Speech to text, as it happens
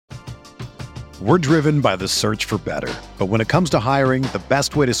We're driven by the search for better. But when it comes to hiring, the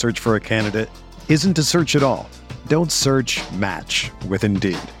best way to search for a candidate isn't to search at all. Don't search, match with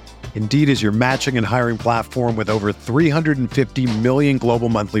Indeed. Indeed is your matching and hiring platform with over 350 million global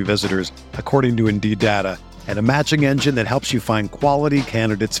monthly visitors, according to Indeed data, and a matching engine that helps you find quality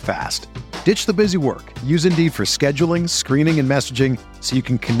candidates fast. Ditch the busy work. Use Indeed for scheduling, screening, and messaging so you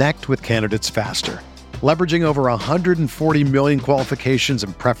can connect with candidates faster. Leveraging over 140 million qualifications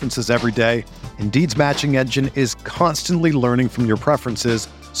and preferences every day, Indeed's matching engine is constantly learning from your preferences,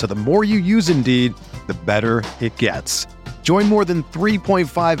 so the more you use Indeed, the better it gets. Join more than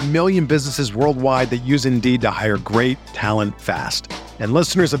 3.5 million businesses worldwide that use Indeed to hire great talent fast. And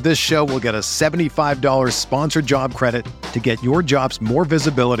listeners of this show will get a $75 sponsored job credit to get your jobs more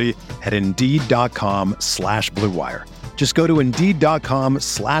visibility at Indeed.com/Blue Wire. Just go to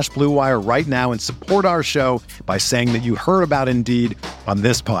Indeed.com/Blue Wire right now and support our show by saying that you heard about Indeed on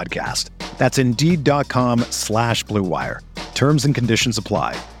this podcast. That's Indeed.com/Blue Wire. Terms and conditions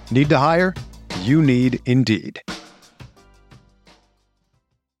apply. Need to hire? You need Indeed.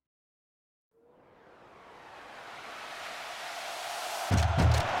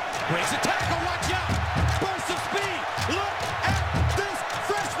 Breaks a tackle, watch out! Burst of speed! Look at this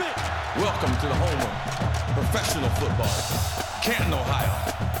freshman! Welcome to the home of professional football, Canton, Ohio.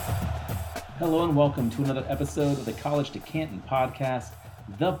 Hello and welcome to another episode of the College to Canton podcast,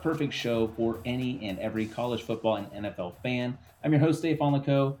 the perfect show for any and every college football and NFL fan. I'm your host, Stefan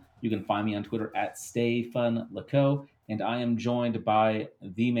Laco. You can find me on Twitter at StayFunLaco, and I am joined by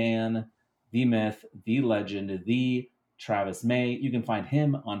the man, the myth, the legend, the Travis May. You can find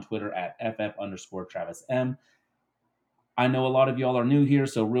him on Twitter at FF_TravisM. I know a lot of y'all are new here,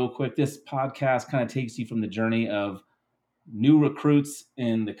 so real quick, this podcast kind of takes you from the journey of new recruits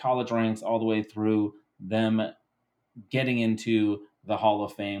in the college ranks all the way through them getting into the Hall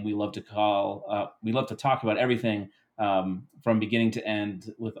of Fame. We love to talk about everything from beginning to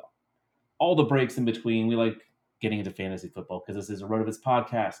end with all the breaks in between. We like getting into fantasy football because this is a RotoViz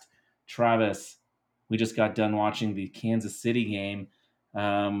podcast. Travis, we just got done watching the Kansas City game.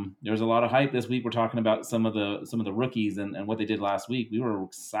 There was a lot of hype this week. We're talking about some of the rookies and what they did last week. We were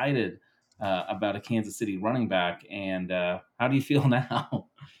excited about a Kansas City running back. And how do you feel now?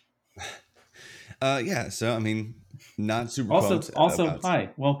 Yeah. So I mean, not super. Also, hi,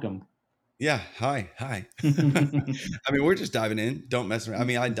 welcome. Yeah. Hi. I mean, we're just diving in. Don't mess around. I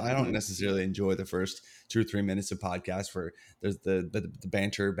mean, I don't necessarily enjoy the first 2 or 3 minutes of podcast where there's the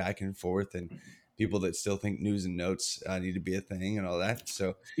banter back and forth and people that still think news and notes need to be a thing and all that.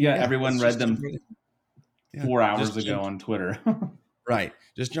 So yeah, everyone read them 4 hours ago on Twitter. Right.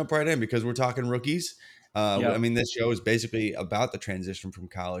 Just jump right in because we're talking rookies. I mean, this show is basically about the transition from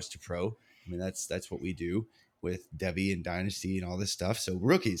college to pro. I mean, that's what we do with Devy and Dynasty and all this stuff. So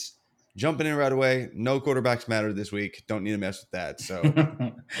rookies, jumping in right away. No quarterbacks matter this week. Don't need to mess with that. So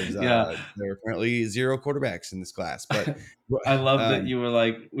there are currently 0 quarterbacks in this class. But I love that you were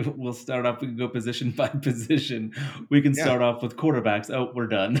like, we'll start off. We can go position by position. We can start off with quarterbacks. Oh, we're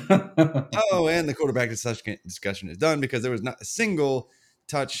done. And the quarterback discussion is done because there was not a single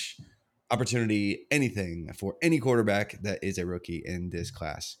touch opportunity, anything for any quarterback that is a rookie in this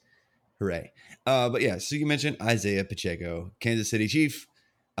class. Hooray. But yeah, so you mentioned Isaiah Pacheco, Kansas City Chief.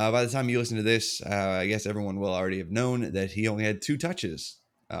 By the time you listen to this, I guess everyone will already have known that he only had 2 touches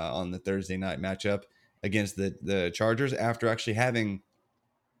on the Thursday night matchup against the Chargers after actually having,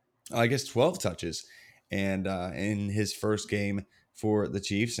 12 touches and in his first game for the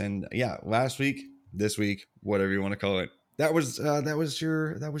Chiefs. And yeah, last week, this week, whatever you want to call it, that was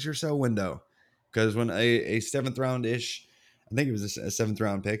your sell window, because when a 7th round ish, I think it was a 7th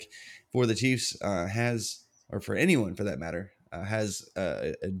round pick for the Chiefs has, or for anyone for that matter, has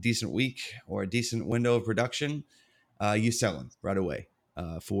a decent week or a decent window of production, you sell them right away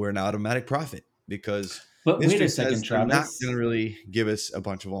for an automatic profit, because but wait a second, Travis, not going to really give us a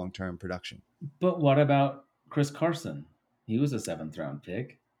bunch of long-term production. But what about Chris Carson? He was a 7th round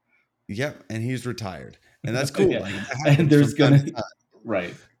pick. Yep, and he's retired, and that's cool. Like, and there's gonna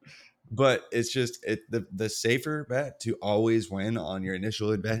right. But it's just the safer bet to always win on your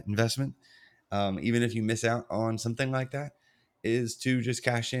initial investment, even if you miss out on something like that, is to just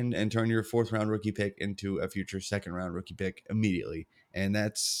cash in and turn your 4th round rookie pick into a future 2nd round rookie pick immediately. And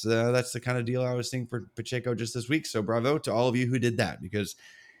that's the kind of deal I was seeing for Pacheco just this week. So bravo to all of you who did that, because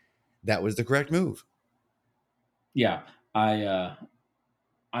that was the correct move. Yeah, I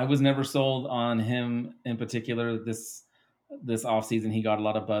was never sold on him in particular this offseason. He got a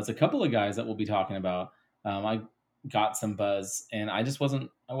lot of buzz. A couple of guys that we'll be talking about, I got some buzz, and I just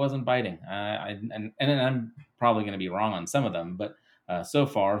wasn't biting. And I'm probably going to be wrong on some of them, but so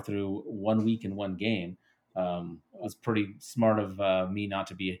far through 1 week and one game. It was pretty smart of me not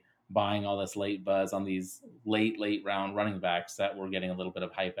to be buying all this late buzz on these late round running backs that were getting a little bit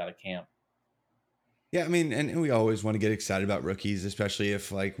of hype out of camp. Yeah, I mean, and we always want to get excited about rookies, especially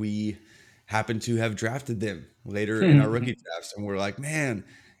if like we happen to have drafted them later in our rookie drafts, and we're like, man,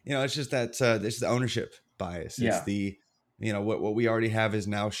 it's just that it's the ownership bias. Yeah. It's the what we already have is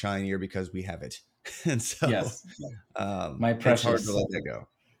now shinier because we have it, and so yes, my precious. It's hard to let that go.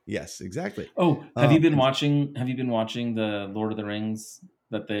 Yes, exactly. Oh, have you been watching? Have you been watching the Lord of the Rings?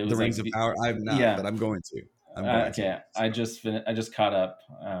 The Rings of Power. I've not, but I'm going to. Okay, I just caught up.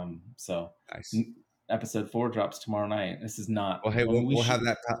 So nice. Episode 4 drops tomorrow night. This is not. Well, hey, we'll have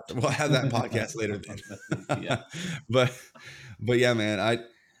that podcast later then. Yeah. but yeah, man,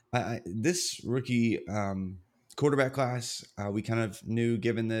 I this rookie quarterback class, we kind of knew,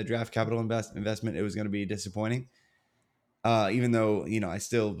 given the draft capital investment, it was going to be disappointing. Even though I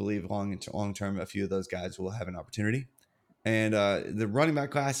still believe long term a few of those guys will have an opportunity. And the running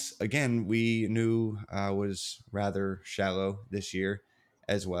back class, again, we knew was rather shallow this year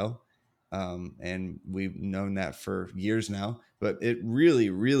as well. And we've known that for years now, but it really,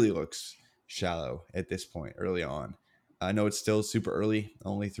 really looks shallow at this point early on. I know it's still super early,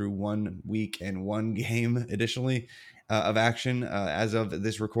 only through 1 week and one game additionally of action as of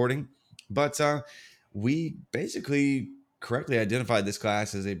this recording. But we basically correctly identified this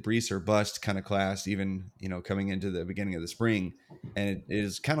class as a Breece or bust kind of class, even, coming into the beginning of the spring. And it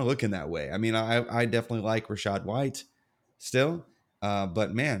is kind of looking that way. I mean, I definitely like Rachaad White still,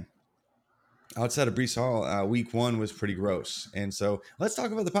 but man, outside of Breece Hall, week 1 was pretty gross. And so let's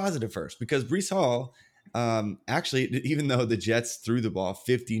talk about the positive first, because Breece Hall, actually, even though the Jets threw the ball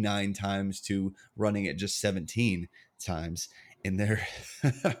 59 times to running it just 17 times in their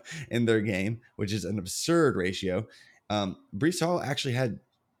in their game, which is an absurd ratio, Breece Hall actually had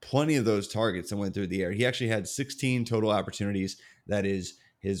plenty of those targets that went through the air. He actually had 16 total opportunities. That is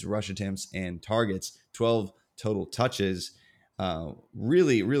his rush attempts and targets, 12 total touches.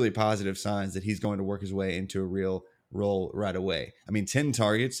 Really, really positive signs that he's going to work his way into a real role right away. I mean, 10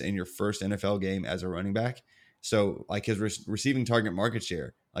 targets in your first NFL game as a running back. So like his receiving target market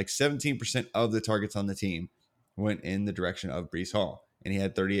share, like 17% of the targets on the team went in the direction of Breece Hall. And he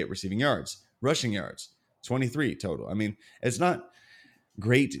had 38 receiving yards, rushing yards, 23 total. I mean, it's not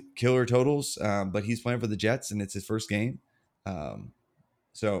great killer totals, but he's playing for the Jets and it's his first game.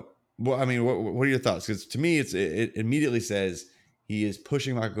 So, well, I mean, what are your thoughts? Because to me, it immediately says he is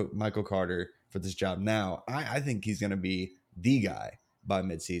pushing Michael Carter for this job now. I think he's going to be the guy by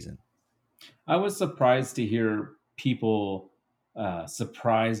midseason. I was surprised to hear people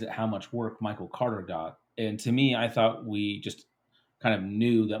surprised at how much work Michael Carter got. And to me, I thought we just kind of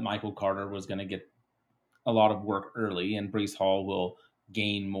knew that Michael Carter was going to get a lot of work early, and Breece Hall will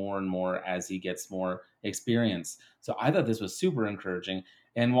gain more and more as he gets more experience. So I thought this was super encouraging.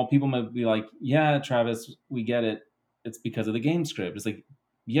 And while people might be like, yeah, Travis, we get it, it's because of the game script. It's like,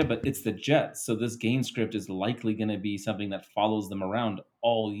 yeah, but it's the Jets. So this game script is likely going to be something that follows them around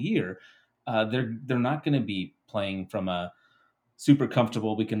all year. They're not going to be playing from a super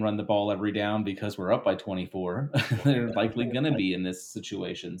comfortable, we can run the ball every down because we're up by 24. They're likely going to be in this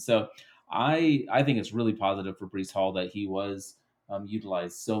situation. So I think it's really positive for Breece Hall that he was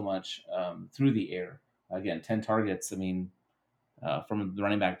utilized so much through the air. Again, 10 targets. I mean, from the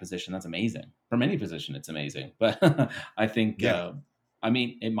running back position, that's amazing. From any position, it's amazing. But I think, I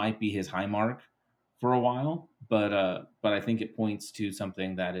mean, it might be his high mark for a while, but I think it points to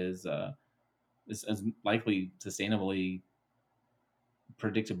something that is likely sustainably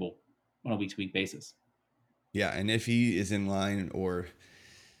predictable on a week-to-week basis. Yeah, and if he is in line or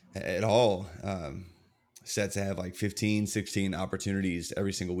at all set to have like 15, 16 opportunities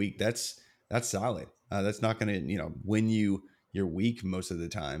every single week, that's solid. That's not going to, win you your week most of the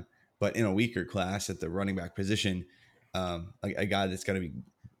time, but in a weaker class at the running back position, a guy that's going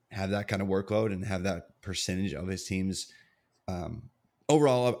to have that kind of workload and have that percentage of his team's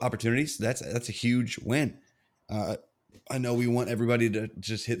overall opportunities, that's a huge win. I know we want everybody to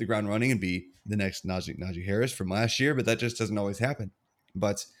just hit the ground running and be the next Najee Harris from last year, but that just doesn't always happen.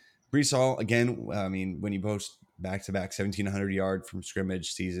 But Breece Hall, again, I mean, when you post back-to-back 1,700 yard from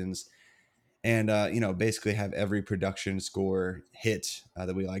scrimmage seasons and, basically have every production score hit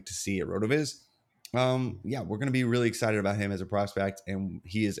that we like to see at RotoViz, we're going to be really excited about him as a prospect. And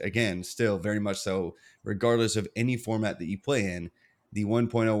he is, again, still very much so, regardless of any format that you play in, the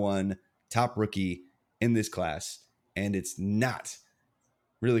 1.01 top rookie in this class. And it's not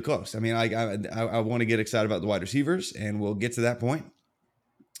really close. I mean, I want to get excited about the wide receivers, and we'll get to that point.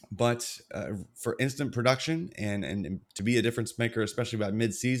 But for instant production and to be a difference maker, especially by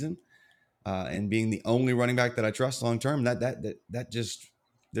midseason, and being the only running back that I trust long term, that just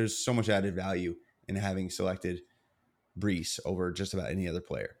there's so much added value in having selected Breece over just about any other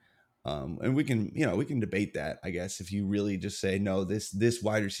player. And we can debate that, I guess, if you really just say, no, this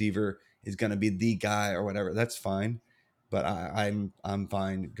wide receiver is going to be the guy or whatever, that's fine. But I'm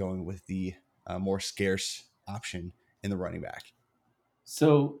fine going with the more scarce option in the running back.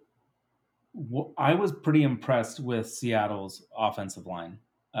 So I was pretty impressed with Seattle's offensive line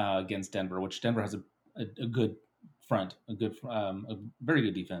against Denver, which Denver has a good front, a very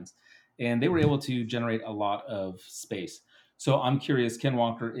good defense, and they were able to generate a lot of space. So I'm curious. Ken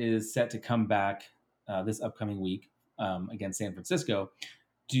Walker is set to come back this upcoming week against San Francisco.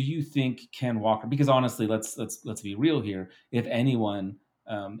 Do you think Ken Walker? Because honestly, let's be real here. If anyone,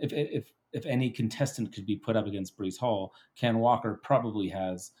 if any contestant could be put up against Breece Hall, Ken Walker probably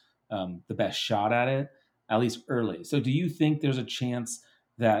has the best shot at least early. So do you think there's a chance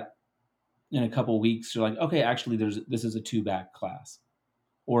that in a couple of weeks you're like, okay, actually this is a 2-back class,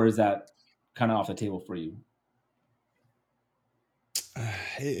 or is that kind of off the table for you?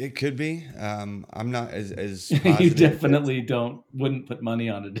 It could be. I'm not as You definitely wouldn't put money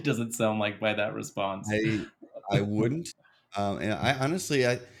on it. It doesn't sound like by that response. I wouldn't. And I honestly,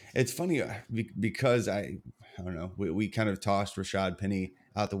 it's funny because I don't know. We kind of tossed Rashad Penny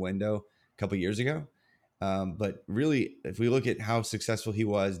out the window a couple years ago. But really, if we look at how successful he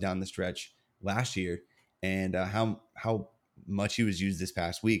was down the stretch last year and how much he was used this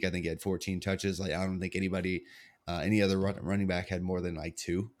past week, I think he had 14 touches. Like, I don't think any other running back had more than like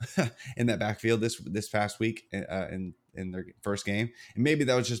 2 in that backfield this past week in their first game. And maybe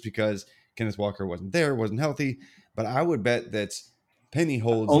that was just because Kenneth Walker wasn't healthy. But I would bet that Penny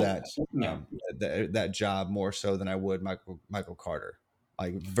holds that job more so than I would Michael Carter,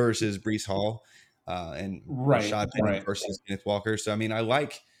 like versus Breece Hall and Rashad Penny versus Kenneth Walker. So I mean, I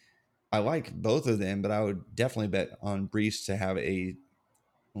like both of them, but I would definitely bet on Breece to have a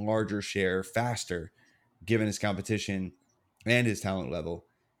larger share faster, given his competition and his talent level.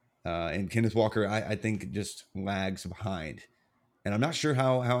 And Kenneth Walker, I think, just lags behind. And I'm not sure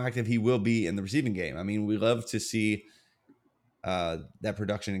how active he will be in the receiving game. I mean, we love to see that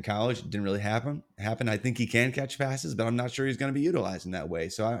production in college. It didn't really happen. I think he can catch passes, but I'm not sure he's going to be utilized in that way.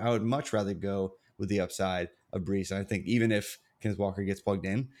 So I would much rather go with the upside of Breece. And I think even if Kenneth Walker gets plugged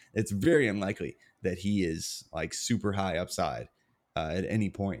in, it's very unlikely that he is like super high upside at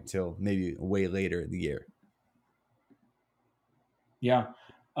any point until maybe way later in the year. Yeah.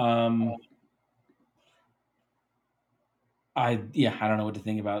 I don't know what to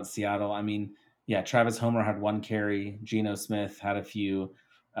think about Seattle. I mean, yeah, Travis Homer had 1 carry, Geno Smith had a few,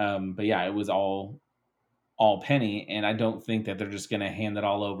 but yeah, it was all Penny, and I don't think that they're just going to hand it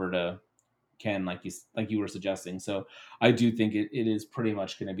all over to Ken like you were suggesting. So I do think it is pretty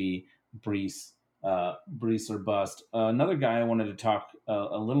much going to be Breece or bust. Another guy I wanted to talk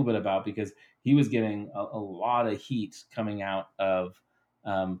a little bit about because he was getting a lot of heat coming out of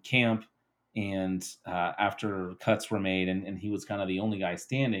camp. And after cuts were made, and he was kind of the only guy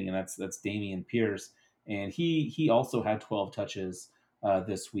standing, and that's Dameon Pierce, and he also had 12 touches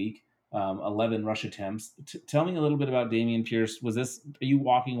this week, 11 rush attempts. Tell me a little bit about Dameon Pierce. Are you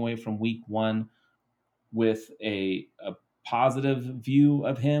walking away from week 1 with a positive view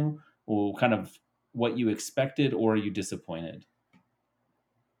of him, or kind of what you expected, or are you disappointed?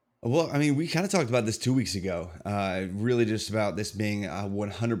 Well, I mean, we kind of talked about this 2 weeks ago, really just about this being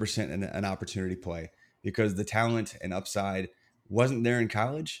 100% an opportunity play because the talent and upside wasn't there in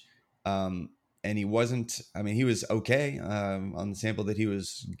college. And he wasn't, I mean, he was okay on the sample that he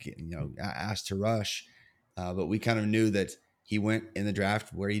was, asked to rush. But we kind of knew that he went in the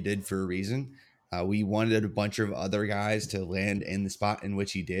draft where he did for a reason. We wanted a bunch of other guys to land in the spot in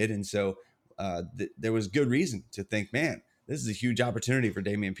which he did. And so there was good reason to think, man, this is a huge opportunity for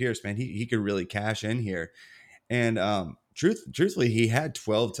Dameon Pierce, man. He could really cash in here. And truthfully, he had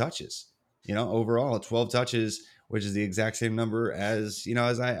 12 touches, overall 12 touches, which is the exact same number as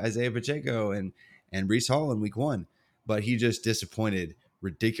Isaiah Pacheco and Breece Hall in week 1. But he just disappointed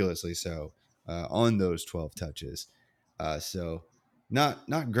ridiculously so on those 12 touches. So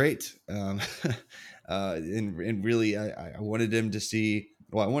not great. And really, I wanted him to see,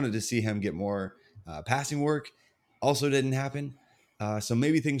 I wanted to see him get more passing work. Also didn't happen. So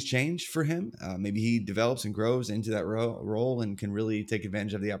maybe things change for him. Maybe he develops and grows into that role and can really take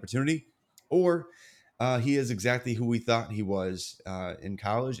advantage of the opportunity. Or he is exactly who we thought he was in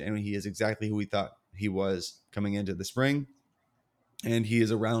college, and he is exactly who we thought he was coming into the spring. And he is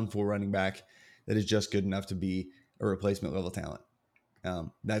a round 4 running back that is just good enough to be a replacement level talent.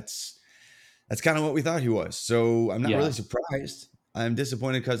 That's kind of what we thought he was. So I'm not really Yeah. surprised. I'm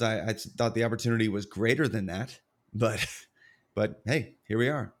disappointed because I thought the opportunity was greater than that. But hey, here we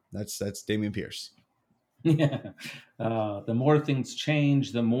are. That's Dameon Pierce. Yeah. The more things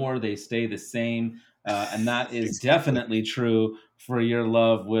change, the more they stay the same. And that is Exactly. definitely true for your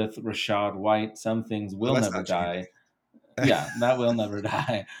love with Rachaad White. Some things Well, will that's never not die. changing. Yeah, that will never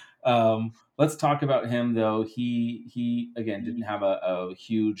die. Let's talk about him though. He again didn't have a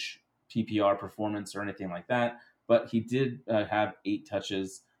huge PPR performance or anything like that, but he did have 8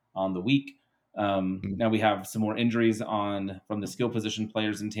 touches on the week. Now we have some more injuries on from the skill position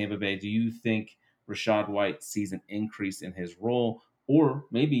players in Tampa Bay. Do you think Rachaad White sees an increase in his role, or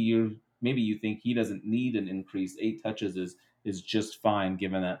maybe you think he doesn't need an increase? 8 touches is just fine,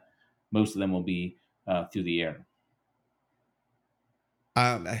 given that most of them will be through the air.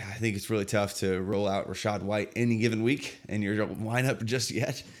 I think it's really tough to roll out Rachaad White any given week in your lineup just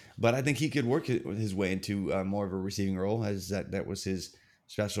yet. But I think he could work his way into more of a receiving role, as that was his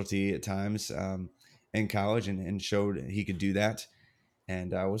specialty at times in college, and showed he could do that.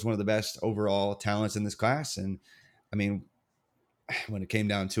 And was one of the best overall talents in this class. And I mean, when it came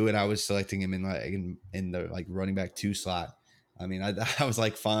down to it, I was selecting him in the like running back 2 slot. I mean, I was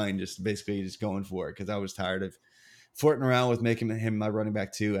like fine, just basically just going for it because I was tired of flirting around with making him my running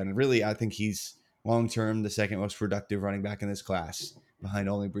back 2. And really, I think he's long term the second most productive running back in this class, behind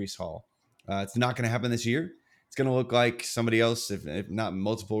only Breece Hall. It's not going to happen this year. It's going to look like somebody else, if not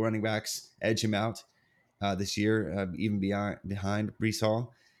multiple running backs, edge him out this year, even behind Breece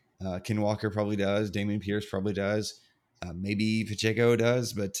Hall. Ken Walker probably does. Dameon Pierce probably does. Maybe Pacheco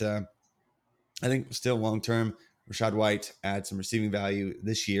does, but I think still long term, Rachaad White adds some receiving value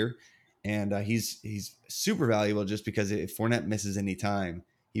this year, and he's super valuable just because if Fournette misses any time,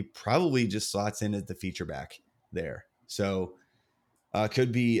 he probably just slots in as the feature back there. So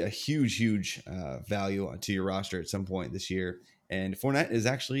could be a huge value to your roster at some point this year. And Fournette is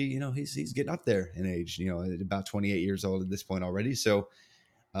actually, he's getting up there in age, about 28 years old at this point already. So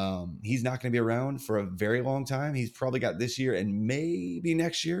he's not going to be around for a very long time. He's probably got this year and maybe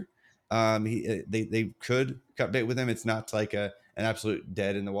next year. They could cut bait with him. It's not like an absolute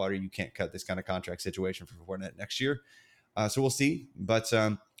dead in the water. You can't cut this kind of contract situation for Fournette next year. So we'll see. But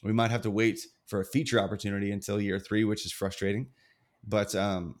we might have to wait for a feature opportunity until year 3, which is frustrating. But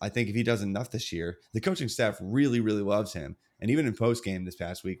I think if he does enough this year, the coaching staff really loves him. And even in post game this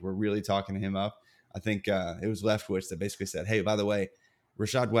past week, we're really talking him up. I think it was Leftwich that basically said, "Hey, by the way,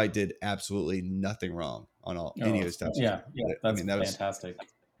 Rachaad White did absolutely nothing wrong on any of his touches." Yeah, I mean, that was fantastic.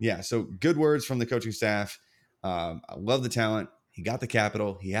 Yeah, so good words from the coaching staff. I love the talent. He got the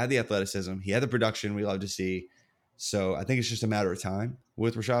capital. He had the athleticism. He had the production we love to see. So I think it's just a matter of time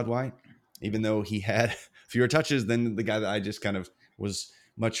with Rachaad White, even though he had fewer touches than the guy that I just kind of was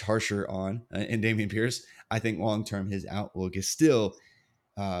much harsher on in Dameon Pierce. I think long-term his outlook is still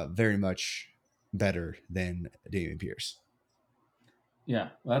very much better than Dameon Pierce. Yeah,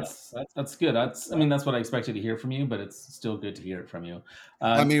 that's good. That's what I expected to hear from you, but it's still good to hear it from you.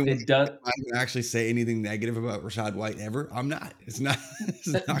 I mean, it does. I'm not going to actually say anything negative about Rachaad White ever. I'm not. It's not.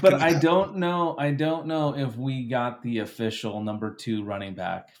 But I don't know. I don't know if we got the official number 2 running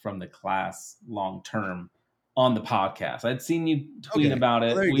back from the class long term on the podcast. I'd seen you tweet about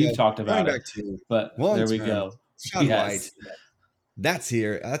it. We've talked about it. But there we go. Rachaad White. That's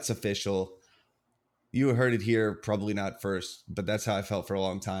here. That's official. You heard it here, probably not first, but that's how I felt for a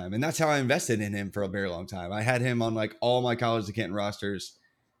long time. And that's how I invested in him for a very long time. I had him on like all my College to Canton rosters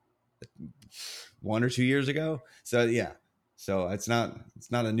 1 or 2 years ago. So yeah. So it's not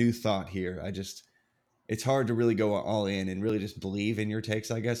a new thought here. It's hard to really go all in and really just believe in your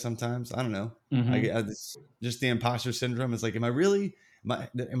takes, I guess, sometimes. I don't know. Mm-hmm. Just the imposter syndrome. It's like, am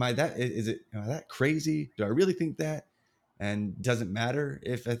I that crazy? Do I really think that? And doesn't matter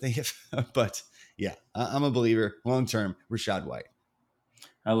but yeah, I'm a believer long term. Rachaad White.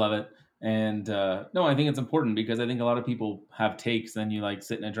 I love it. And no, I think it's important because I think a lot of people have takes. Then you like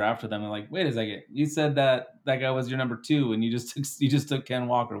sit in a draft with them and like, wait a second, you said that guy was your number 2, and you just took Ken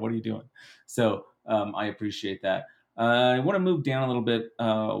Walker. What are you doing? So I appreciate that. I want to move down a little bit.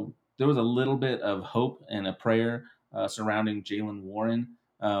 There was a little bit of hope and a prayer surrounding Jaylen Warren.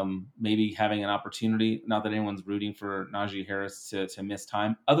 Maybe having an opportunity, not that anyone's rooting for Najee Harris to miss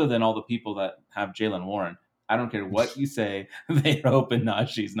time, other than all the people that have Jaylen Warren. I don't care what you say, they're hoping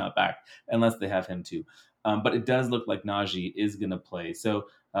Najee's not back unless they have him too. But it does look like Najee is going to play. So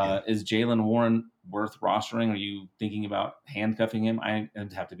is Jaylen Warren worth rostering? Are you thinking about handcuffing him?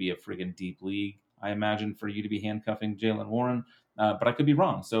 It'd have to be a friggin' deep league, I imagine, for you to be handcuffing Jaylen Warren. But I could be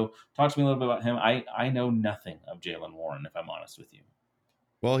wrong. So talk to me a little bit about him. I know nothing of Jaylen Warren, if I'm honest with you.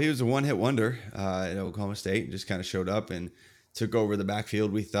 Well, he was a one-hit wonder at Oklahoma State. Just kind of showed up and took over the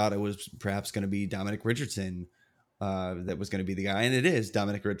backfield. We thought it was perhaps going to be Dominic Richardson that was going to be the guy, and it is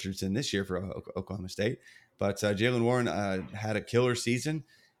Dominic Richardson this year for Oklahoma State. But Jaylen Warren had a killer season.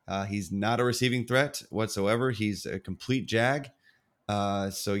 He's not a receiving threat whatsoever. He's a complete jag.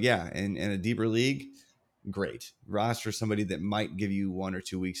 So yeah, in a deeper league, great. Roster somebody that might give you 1 or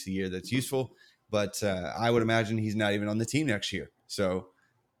 2 weeks a year that's useful. But I would imagine he's not even on the team next year. So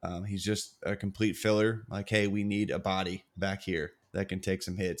he's just a complete filler. Like, hey, we need a body back here that can take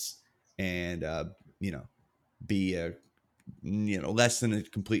some hits and be less than a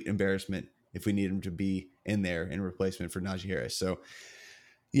complete embarrassment if we need him to be in there in replacement for Najee Harris. So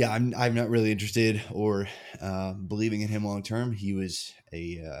yeah, I'm not really interested or believing in him long term. He was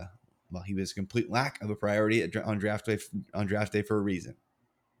he was a complete lack of a priority on draft day for a reason.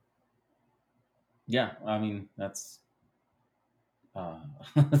 Yeah, I mean that's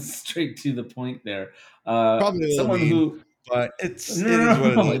straight to the point there. Probably Someone who, but it is no,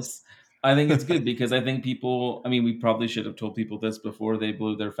 what it is. I think it's good because I think people. I mean, we probably should have told people this before they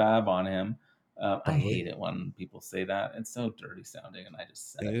blew their fab on him. I hate it when people say that. It's so dirty sounding, and I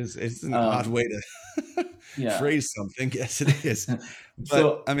just said it is. It's an odd way to phrase something. Yes, it is. But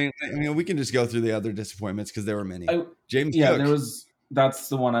so, I mean, we can just go through the other disappointments because there were many. James Cook. That's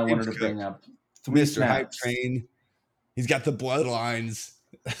the one I wanted to bring up. Mr. Hype Train. He's got the bloodlines.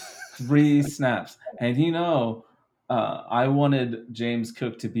 3 snaps, and I wanted James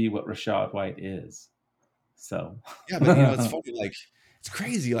Cook to be what Rachaad White is. So yeah, but it's funny. Like, it's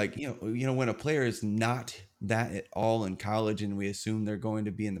crazy. Like, when a player is not that at all in college, and we assume they're going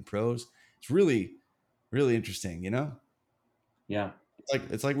to be in the pros, it's really, really interesting. Yeah.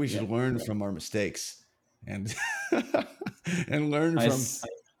 It's like we should learn from our mistakes and learn from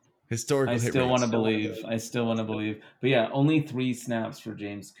historical. I still want to believe. But yeah, only 3 snaps for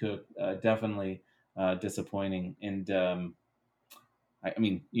James Cook. Definitely disappointing. And I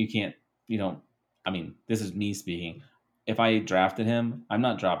mean, this is me speaking. If I drafted him, I'm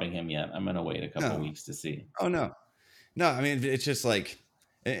not dropping him yet. I'm going to wait a couple weeks to see. Oh, no. No, I mean, it's just like,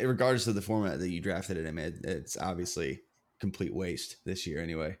 regardless of the format that you drafted it in, it's obviously complete waste this year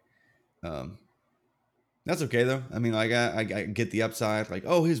anyway. That's okay, though. I mean, like, I get the upside. Like,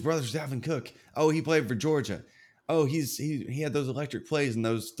 oh, his brother's Dalvin Cook. Oh, he played for Georgia. Oh, he had those electric plays in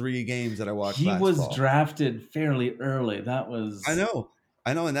those 3 games that I watched He last was fall. Drafted fairly early. That was... I know.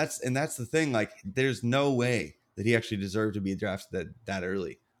 And that's the thing. Like, there's no way that he actually deserved to be drafted that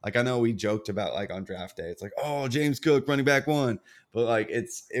early. Like, I know we joked about, like, on draft day, it's like, oh, James Cook, running back 1. But, like,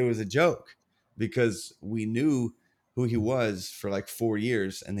 it was a joke because we knew who he was for like 4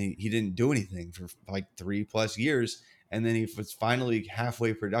 years, and he didn't do anything for like 3+ years. And then he was finally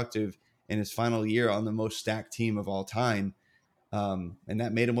halfway productive in his final year on the most stacked team of all time. And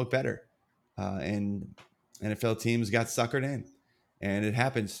that made him look better. And NFL teams got suckered in, and it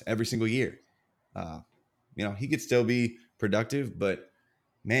happens every single year. He could still be productive, but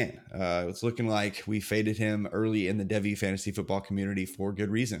man, it's looking like we faded him early in the Devy fantasy football community for good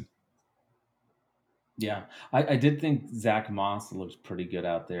reason. Yeah, I did think Zach Moss looked pretty good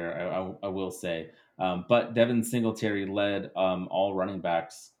out there, I will say. But Devin Singletary led all running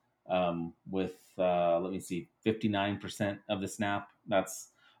backs with, 59% of the snap. That's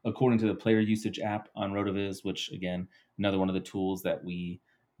according to the player usage app on RotoViz, which, again, another one of the tools that we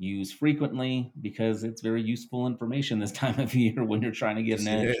use frequently because it's very useful information this time of year when you're trying to get an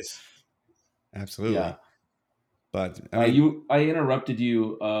edge. It is. Absolutely. Yeah. But I interrupted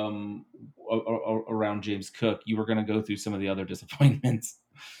you around James Cook. You were going to go through some of the other disappointments.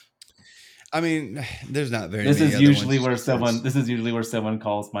 I mean, there's not very. This is usually where someone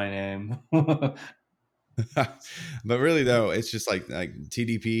calls my name. But really, though, it's just like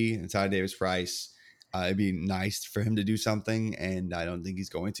TDP and Ty Davis Price. It'd be nice for him to do something, and I don't think he's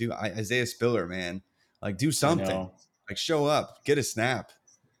going to. Isaiah Spiller, man, like, do something, like, show up, get a snap.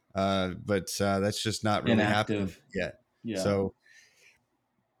 But that's just not really happening yet. Yeah. So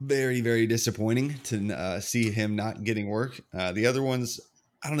very, very disappointing to see him not getting work. The other ones,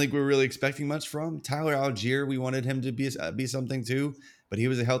 I don't think we're really expecting much from. Tyler Algier, we wanted him to be something too, but he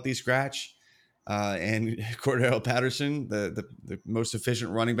was a healthy scratch. And Cordell Patterson, the most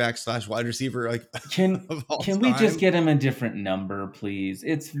efficient running back / wide receiver, can we just get him a different number, please?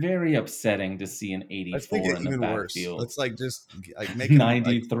 It's very upsetting to see an 84 in the backfield. Let's just make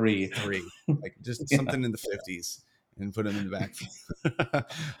 93, him 3, just something in the 50s, and put him in the backfield.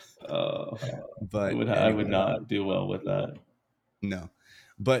 But I would not do well with that. No,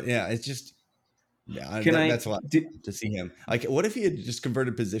 but yeah, it's just that's a lot to see him. Like, what if he had just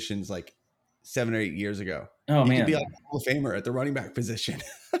converted positions, like 7 or 8 years ago. Oh, He could be like man. a Hall of Famer at the running back position.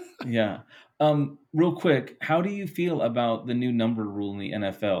 Yeah. Real quick, how do you feel about the new number rule in the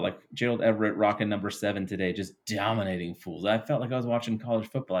NFL? Like Gerald Everett rocking number 7 today, just dominating fools. I felt like I was watching college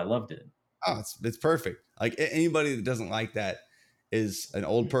football. I loved it. Oh, it's perfect. Like anybody that doesn't like that is an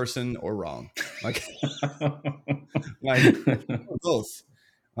old person or wrong. Like, like both.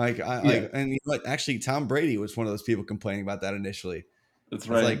 Like and you know what? Actually, Tom Brady was one of those people complaining about that initially. That's It's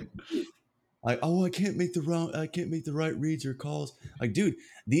right. like, oh, I can't make the right reads or calls. Like, dude,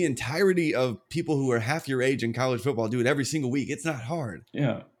 the entirety of people who are half your age in college football do it every single week. It's not hard.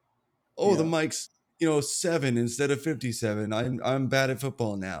 Yeah. Oh, the Yeah. mic's 7 instead of 57. I'm bad at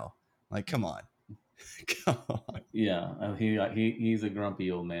football now. Like, come on. Come on. Yeah. He's a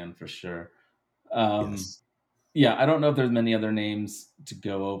grumpy old man for sure. Yes. Yeah, I don't know if there's many other names to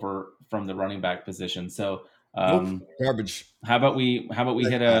go over from the running back position. So Nope. Garbage. how about we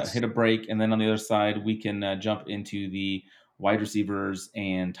That class. hit a break, and then on the other side we can jump into the wide receivers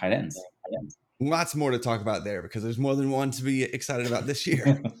and tight ends. Lots more to talk about there because there's more than one to be excited about this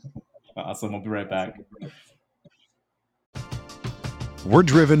year. Awesome. We'll be right back. We're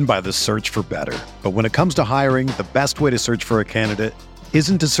driven by the search for better. But when it comes to hiring, the best way to search for a candidate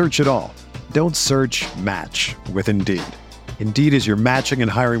isn't to search at all. Don't search, match with Indeed. Indeed is your matching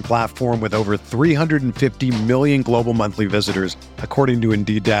and hiring platform with over 350 million global monthly visitors, according to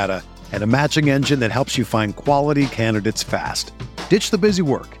Indeed data, and a matching engine that helps you find quality candidates fast. Ditch the busy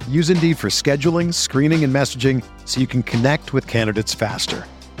work. Use Indeed for scheduling, screening, and messaging so you can connect with candidates faster.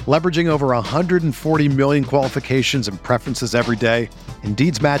 Leveraging over 140 million qualifications and preferences every day,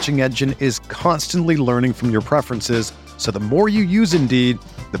 Indeed's matching engine is constantly learning from your preferences, so the more you use Indeed,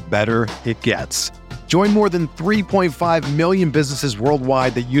 the better it gets. Join more than 3.5 million businesses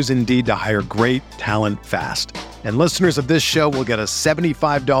worldwide that use Indeed to hire great talent fast. And listeners of this show will get a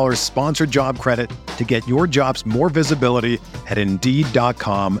 $75 sponsored job credit to get your jobs more visibility at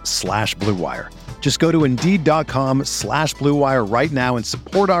Indeed.com/Blue Wire. Just go to Indeed.com/Blue Wire right now and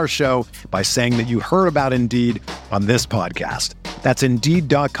support our show by saying that you heard about Indeed on this podcast. That's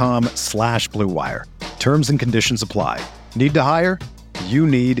Indeed.com/Blue Wire. Terms and conditions apply. Need to hire? You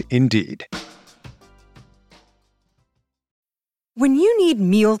need Indeed. When you need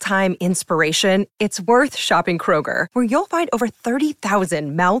mealtime inspiration, it's worth shopping Kroger, where you'll find over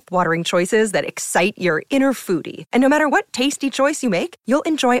 30,000 mouth-watering choices that excite your inner foodie. And no matter what tasty choice you make, you'll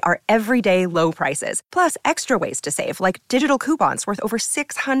enjoy our everyday low prices, plus extra ways to save, like digital coupons worth over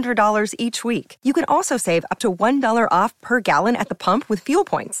 $600 each week. You can also save up to $1 off per gallon at the pump with fuel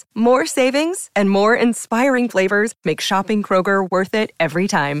points. More savings and more inspiring flavors make shopping Kroger worth it every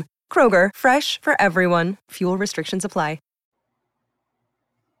time. Kroger, fresh for everyone. Fuel restrictions apply.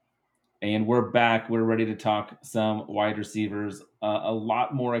 And we're back. We're ready to talk some wide receivers. A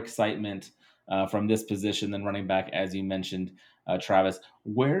lot more excitement from this position than running back, as you mentioned, Travis.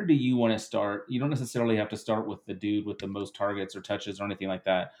 Where do you want to start? You don't necessarily have to start with the dude with the most targets or touches or anything like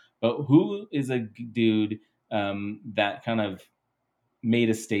that. But who is a dude that kind of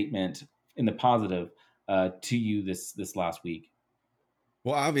made a statement in the positive to you this last week?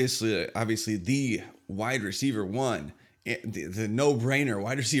 Well, obviously, the wide receiver one, the no-brainer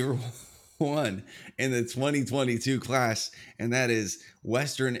wide receiver one in the 2022 class, and that is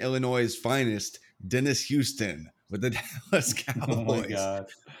Western Illinois' finest, Dennis Houston with the Dallas Cowboys. Oh my God.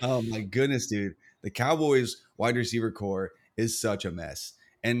 Oh my goodness, dude. The Cowboys wide receiver core is such a mess.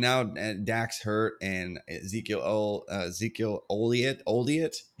 And now Dak's hurt, and Ezekiel Elliott,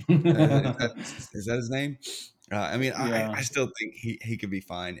 is that his name? I mean, Yeah. I still think he could be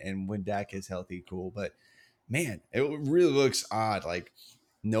fine. And when Dak is healthy, cool. But man, it really looks odd. Like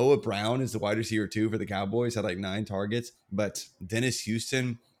Noah Brown is the wide receiver 2 for the Cowboys, had like 9 targets. But Dennis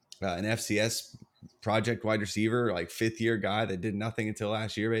Houston, an FCS project wide receiver, like 5th-year guy that did nothing until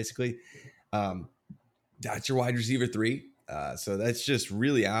last year, basically. That's your wide receiver 3. So that's just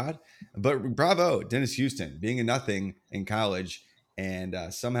really odd. But bravo, Dennis Houston, being a nothing in college and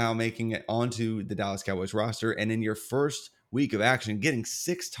somehow making it onto the Dallas Cowboys roster. And in your first week of action, getting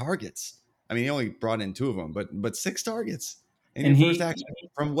 6 targets. I mean, he only brought in 2 of them, but 6 targets in your first action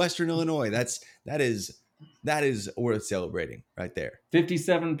from Western Illinois. That is worth celebrating right there.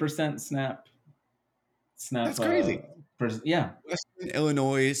 57% snap. That's crazy. Yeah. Western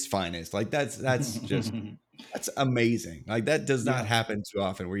Illinois' finest. Like that's just that's amazing. Like that does not happen too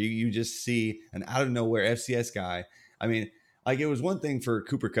often where you just see an out of nowhere FCS guy. I mean, like it was one thing for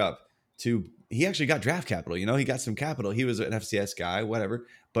Cooper Kupp he actually got draft capital, he got some capital. He was an FCS guy, whatever.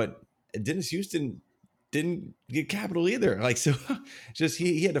 But Dennis Houston didn't get capital either. Like, so just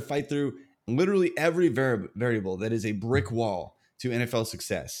he had to fight through literally every variable that is a brick wall to NFL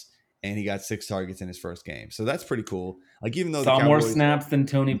success. and he got 6 targets in his first game. So that's pretty cool. Like, even though saw the more Cowboys, snaps than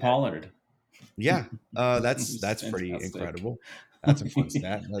Tony Pollard. yeah, that's Fantastic. pretty incredible. That's a fun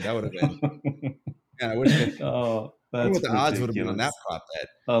stat. That would have been. Yeah, I wish that. Oh, I wonder that's what the odds would have been on that ridiculous. prop bet.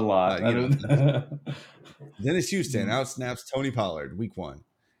 A lot. You know, Dennis Houston outsnaps Tony Pollard week 1.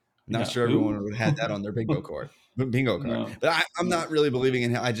 Not sure everyone would have had that on their bingo card. No. But I'm not really believing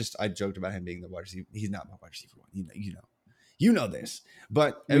in him. I joked about him being the wide receiver. He's not my wide receiver 1. You know this.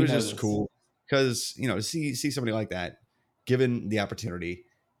 But it was just cool because, to see somebody like that given the opportunity,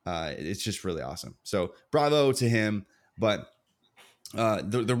 it's just really awesome. So bravo to him. But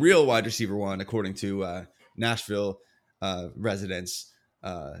the real wide receiver 1, according to Nashville residents,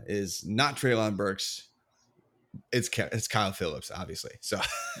 is not Treylon Burks. It's Kyle Phillips, obviously. So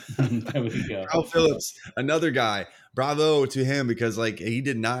there we go. Kyle Phillips, another guy. Bravo to him, because he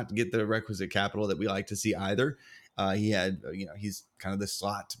did not get the requisite capital that we like to see either. He had, he's kind of the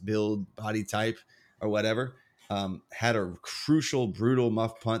slot build body type or whatever. Had a crucial, brutal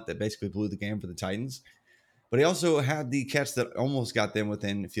muff punt that basically blew the game for the Titans. But he also had the catch that almost got them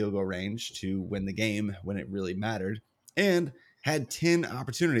within field goal range to win the game when it really mattered, and had 10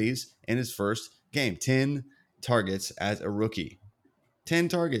 opportunities in his first game. 10 targets as a rookie. 10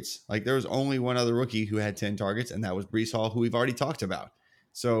 targets. Like, there was only one other rookie who had 10 targets, and that was Breece Hall, who we've already talked about.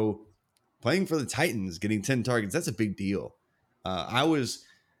 So playing for the Titans, getting 10 targets, that's a big deal. I was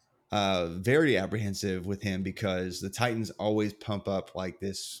very apprehensive with him because the Titans always pump up like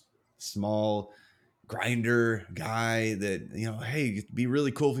this small grinder guy that, hey, it'd be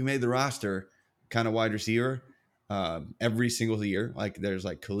really cool if we made the roster kind of wide receiver every single year. Like, there's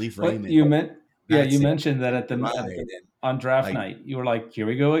like Khalif Raymond. You mentioned that on draft night. You were like, here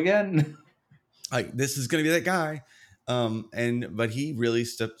we go again. Like, this is going to be that guy. But he really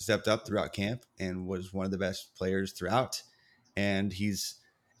stepped up throughout camp and was one of the best players throughout. And he's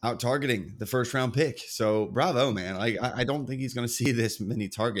out targeting the first round pick. So bravo, man. I don't think he's going to see this many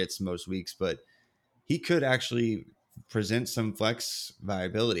targets most weeks, but he could actually present some flex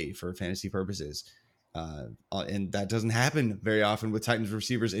viability for fantasy purposes. And that doesn't happen very often with Titans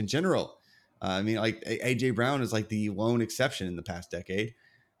receivers in general. Like AJ Brown is like the lone exception in the past decade.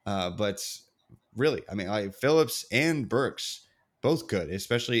 But really, Phillips and Burks, both good,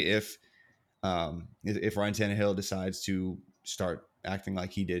 especially if Ryan Tannehill decides to start acting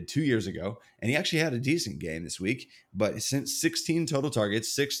like he did 2 years ago. And he actually had a decent game this week, but since 16 total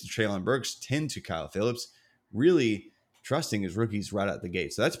targets, 6 to Treylon Burks, 10 to Kyle Phillips, really trusting his rookies right out the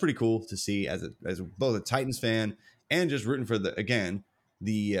gate. So that's pretty cool to see as both a Titans fan and just rooting for the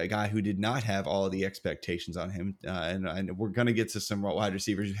guy who did not have all of the expectations on him. And we're going to get to some wide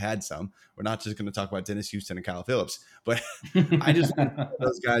receivers who had some. We're not just going to talk about Dennis Houston and Kyle Phillips, but I just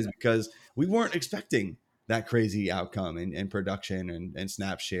those guys because we weren't expecting that crazy outcome and production and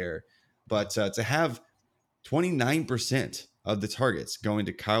snap share. But to have 29% of the targets going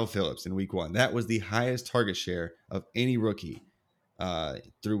to Kyle Phillips in week 1, that was the highest target share of any rookie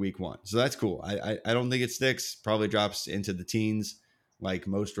through week 1. So that's cool. I don't think it sticks. Probably drops into the teens like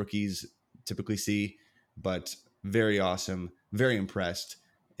most rookies typically see, but very awesome. Very impressed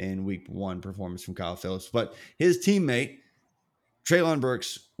in week 1 performance from Kyle Phillips. But his teammate, Treylon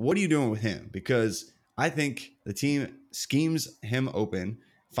Burks, what are you doing with him? Because I think the team schemes him open,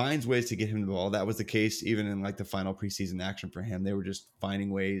 finds ways to get him the ball. That was the case even in like the final preseason action for him. They were just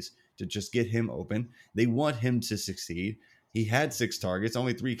finding ways to just get him open. They want him to succeed. He had 6 targets,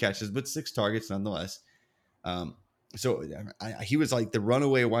 only 3 catches, but 6 targets nonetheless. So he was like the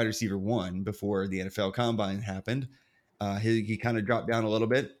runaway wide receiver 1 before the NFL Combine happened. He kind of dropped down a little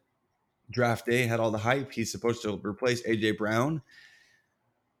bit. Draft day had all the hype. He's supposed to replace AJ Brown.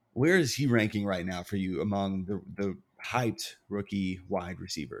 Where is he ranking right now for you among the hyped rookie wide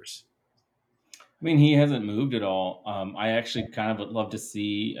receivers? He hasn't moved at all. I actually kind of would love to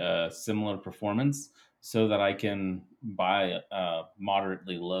see a similar performance so that I can buy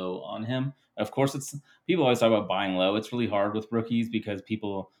moderately low on him. Of course, people always talk about buying low. It's really hard with rookies because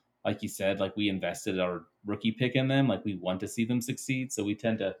people, like you said, like we invested our rookie pick in them. Like we want to see them succeed. So we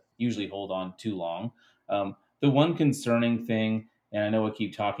tend to usually hold on too long. The one concerning thing, and I know I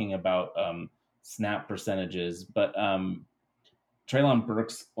keep talking about snap percentages, but Treylon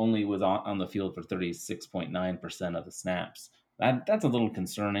Burks only was on the field for 36.9% of the snaps. That's a little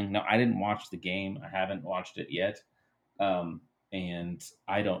concerning. Now, I didn't watch the game. I haven't watched it yet. And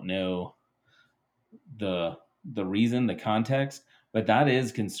I don't know the reason, the context, but that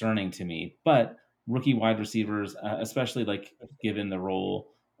is concerning to me. But rookie wide receivers, especially like given the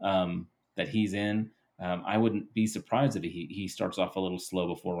role that he's in, I wouldn't be surprised if he starts off a little slow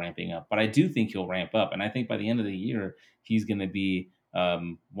before ramping up. But I do think he'll ramp up. And I think by the end of the year, he's going to be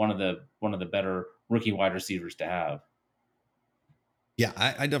one of the better rookie wide receivers to have. Yeah,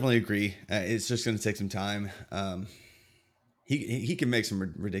 I definitely agree. It's just going to take some time. He can make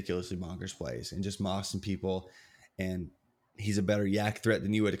some ridiculously bonkers plays and just moss some people, and he's a better yak threat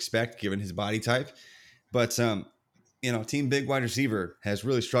than you would expect given his body type. But team big wide receiver has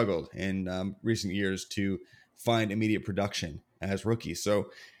really struggled in recent years to find immediate production as rookies.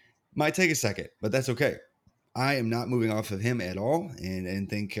 So might take a second, but that's okay. I am not moving off of him at all, and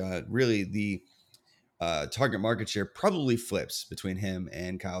think really the target market share probably flips between him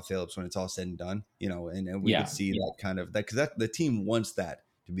and Kyle Phillips when it's all said and done. And we could see that kind of that, because the team wants that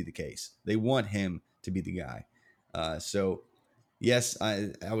to be the case. They want him to be the guy. So yes,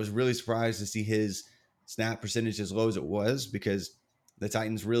 I was really surprised to see his snap percentage as low as it was, because the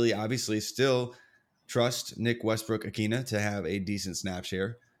Titans really obviously still trust Nick Westbrook-Ikhine to have a decent snap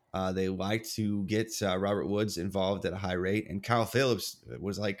share. They like to get Robert Woods involved at a high rate, and Kyle Phillips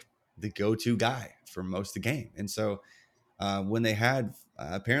was like the go-to guy for most of the game. And so when they had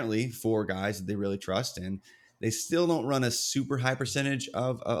apparently 4 guys that they really trust, and they still don't run a super high percentage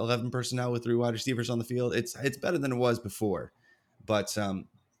of 11 personnel with 3 wide receivers on the field, it's better than it was before. But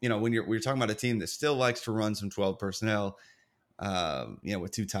when you're talking about a team that still likes to run some 12 personnel,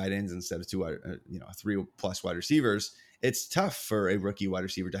 with 2 tight ends instead of 3 plus wide receivers, it's tough for a rookie wide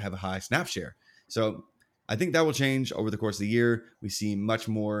receiver to have a high snap share. So I think that will change over the course of the year. We see much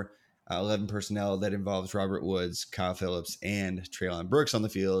more 11 personnel that involves Robert Woods, Kyle Phillips, and Treylon Burks on the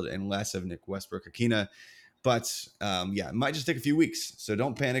field, and less of Nick Westbrook-Ikhine. But it might just take a few weeks. So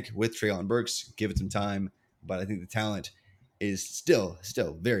don't panic with Treylon Burks. Give it some time. But I think the talent is still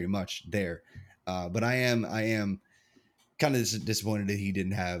very much there. But I am kind of disappointed that he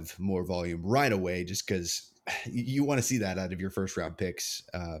didn't have more volume right away, just because you want to see that out of your first round picks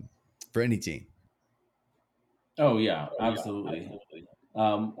for any team. Oh yeah, absolutely.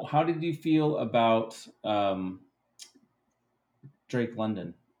 How did you feel about Drake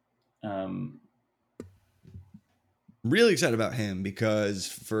London? Really excited about him, because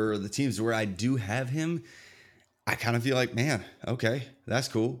for the teams where I do have him, I kind of feel like, man, okay, that's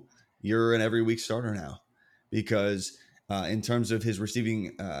cool. You're an every week starter now, because in terms of his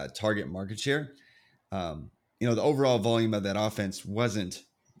receiving target market share, the overall volume of that offense wasn't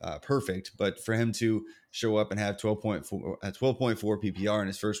perfect, but for him to show up and have 12.4 PPR in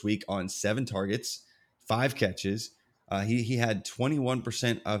his first week on 7 targets, 5 catches, he had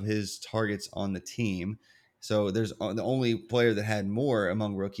 21% of his targets on the team. So there's the only player that had more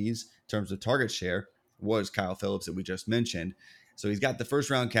among rookies in terms of target share was Kyle Phillips that we just mentioned. So he's got the first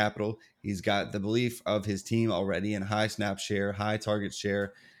round capital. He's got the belief of his team already, and high snap share, high target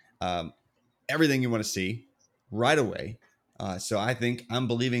share, everything you want to see right away. So I think I'm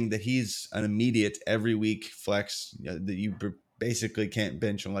believing that he's an immediate every week flex that you basically can't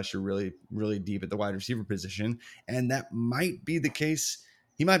bench unless you're really, really deep at the wide receiver position. And that might be the case.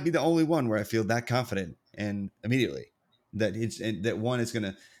 He might be the only one where I feel that confident and immediately that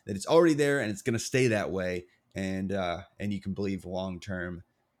it's already there and it's going to stay that way. And you can believe long term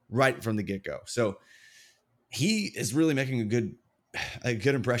right from the get go. So he is really making a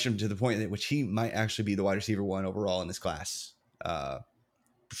good impression, to the point at which he might actually be the wide receiver 1 overall in this class.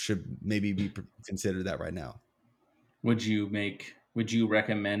 Should maybe be considered that right now. Would you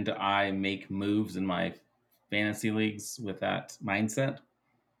recommend I make moves in my fantasy leagues with that mindset?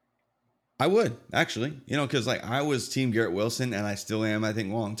 I would actually, because I was team Garrett Wilson, and I still am, I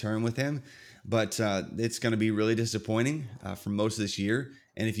think, long term with him, but it's going to be really disappointing for most of this year.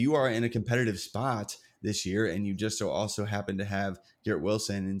 And if you are in a competitive spot this year and you just so also happen to have Garrett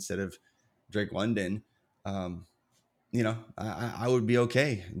Wilson instead of Drake London, I would be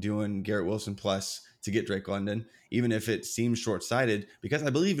okay doing Garrett Wilson plus to get Drake London, even if it seems short-sighted, because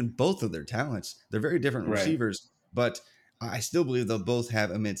I believe in both of their talents. They're very different receivers, but I still believe they'll both have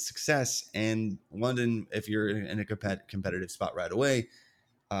immense success. And London, if you're in a competitive spot right away,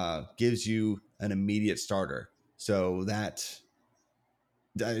 gives you an immediate starter. So that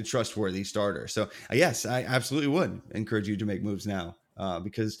a trustworthy starter. So yes, I absolutely would encourage you to make moves now,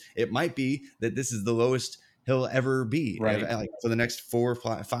 because it might be that this is the lowest he'll ever be for the next 4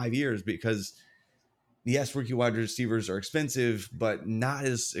 or 5 years, because yes, rookie wide receivers are expensive, but not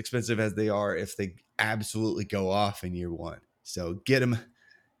as expensive as they are if they absolutely go off in year 1. So get him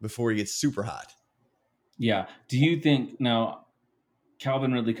before he gets super hot. Yeah. Do you think now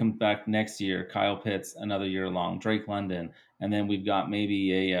Calvin Ridley comes back next year, Kyle Pitts another year long, Drake London, and then we've got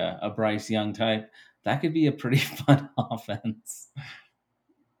maybe a Bryce Young type? That could be a pretty fun offense.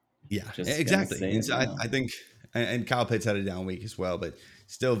 Yeah, exactly. And so I think, and Kyle Pitts had a down week as well, but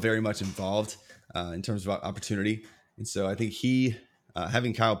still very much involved in terms of opportunity. And so I think he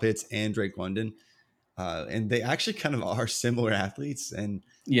having Kyle Pitts and Drake London. And they actually kind of are similar athletes and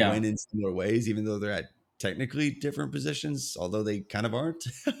win in similar ways, even though they're at technically different positions, although they kind of aren't.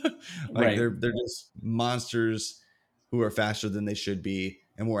 Like they're just monsters who are faster than they should be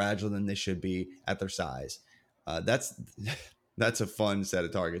and more agile than they should be at their size. That's a fun set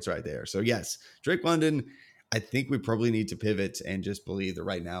of targets right there. So yes, Drake London, I think we probably need to pivot and just believe that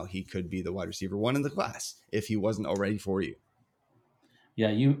right now he could be the wide receiver 1 in the class if he wasn't already for you. Yeah,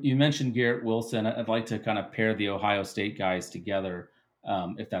 you mentioned Garrett Wilson. I'd like to kind of pair the Ohio State guys together,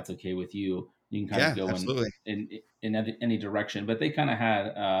 if that's okay with you. You can kind of go in any direction, but they kind of had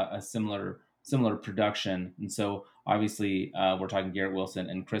a similar production, and so obviously we're talking Garrett Wilson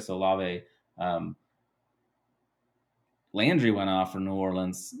and Chris Olave. Landry went off for New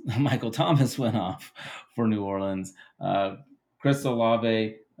Orleans. Michael Thomas went off for New Orleans. Chris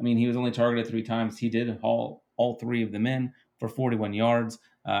Olave, I mean, he was only targeted 3 times. He did haul all 3 of them in for 41 yards.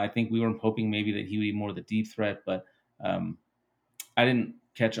 I think we were hoping maybe that he would be more the deep threat, but I didn't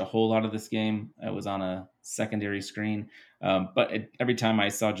catch a whole lot of this game. It was on a secondary screen. But every time I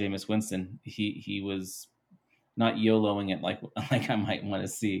saw Jameis Winston, he was not YOLOing it like I might want to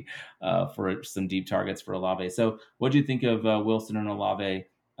see for some deep targets for Olave. So what do you think of Wilson and Olave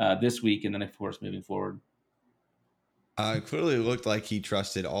this week, and then, of course, moving forward? It clearly looked like he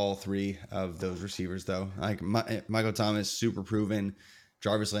trusted all 3 of those receivers, though. Like Michael Thomas, super proven.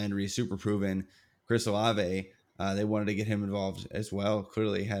 Jarvis Landry, super proven. Chris Olave, they wanted to get him involved as well.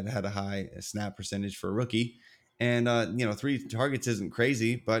 Clearly had a high snap percentage for a rookie. And, 3 targets isn't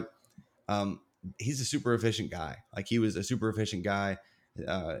crazy, but he's a super efficient guy. Like he was a super efficient guy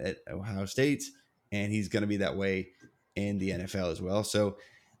at Ohio State, and he's going to be that way in the NFL as well. So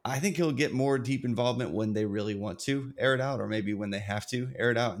I think he'll get more deep involvement when they really want to air it out, or maybe when they have to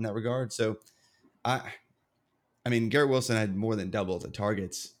air it out in that regard. So I mean, Garrett Wilson had more than double the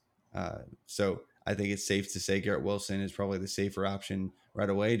targets. So I think it's safe to say Garrett Wilson is probably the safer option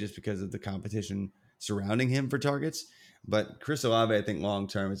right away, just because of the competition surrounding him for targets. But Chris Olave, I think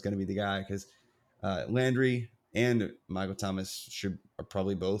long-term is going to be the guy, because Landry and Michael Thomas are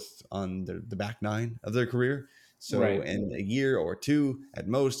probably both on the back 9 of their career. So in a year or 2 at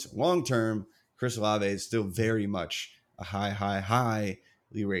most, long-term, Chris Olave is still very much a highly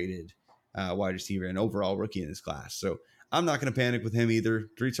rated wide receiver and overall rookie in this class. So I'm not going to panic with him either.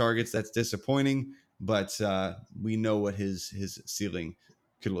 3 targets, that's disappointing, but we know what his ceiling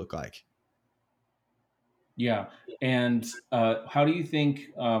could look like. Yeah. And how do you think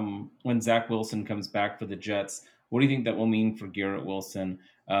when Zach Wilson comes back for the Jets, what do you think that will mean for Garrett Wilson?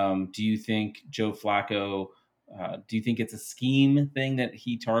 Do you think Joe Flacco, do you think it's a scheme thing that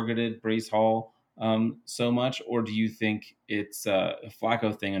he targeted Breece Hall so much, or do you think it's a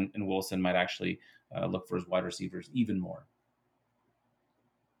Flacco thing and Wilson might actually look for his wide receivers even more?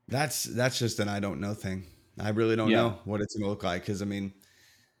 That's just an I don't know thing. I really don't know what it's going to look like, because I mean,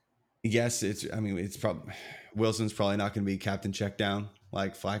 yes, it's probably Wilson's probably not going to be captain check down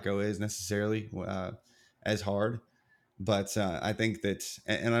like Flacco is necessarily as hard. But I think that,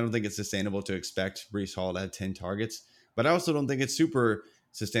 and I don't think it's sustainable to expect Breece Hall to have 10 targets. But I also don't think it's super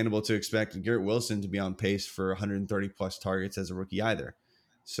sustainable to expect Garrett Wilson to be on pace for 130 plus targets as a rookie either.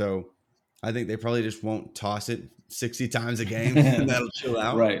 So I think they probably just won't toss it 60 times a game, and that'll chill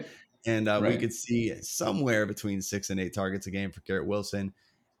out. Right. And we could see somewhere between 6 and 8 targets a game for Garrett Wilson,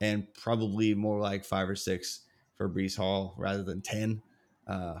 and probably more like 5 or 6 for Breece Hall rather than 10.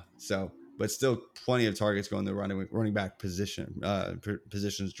 But still plenty of targets going the running back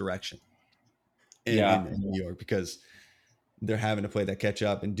position's direction in New York, because they're having to play that catch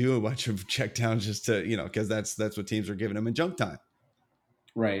up and do a bunch of check downs just to, because that's what teams are giving them in junk time.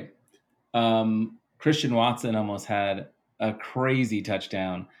 Right. Christian Watson almost had a crazy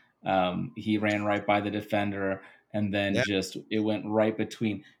touchdown. He ran right by the defender, and then it went right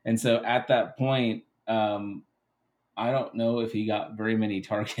between. And so at that point, I don't know if he got very many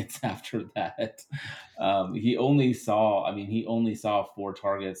targets after that. He only saw 4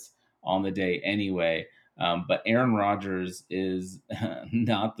 targets on the day anyway. But Aaron Rodgers is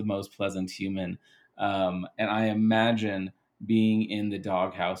not the most pleasant human. And I imagine being in the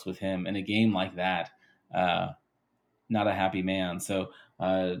doghouse with him in a game like that, not a happy man. So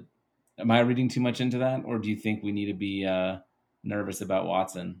am I reading too much into that? Or do you think we need to be nervous about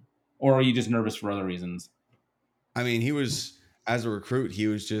Watson? Or are you just nervous for other reasons? I mean, he was, as a recruit, he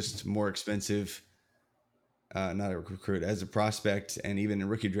was just more expensive. Not a recruit, as a prospect, and even in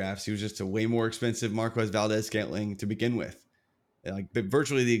rookie drafts, he was just a way more expensive Marquez Valdes-Scantling to begin with. Like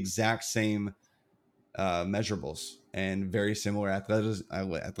virtually the exact same measurables and very similar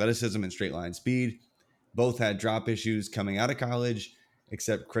athleticism and straight line speed. Both had drop issues coming out of college.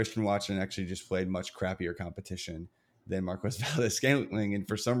 except Christian Watson actually just played much crappier competition than Marquez Valdes-Scantling. And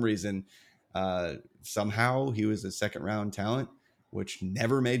for some reason, somehow he was a second round talent, which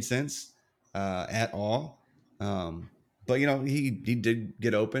never made sense at all. But, he did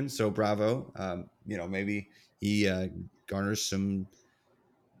get open. So bravo. Maybe he garners some,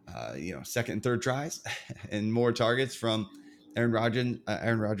 second and third tries and more targets from Aaron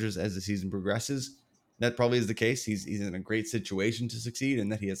Rodgers as the season progresses. That probably is the case. He's in a great situation to succeed,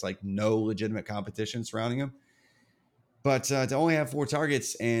 and that he has like no legitimate competition surrounding him. But to only have 4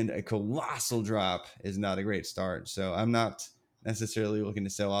 targets and a colossal drop is not a great start. So I'm not necessarily looking to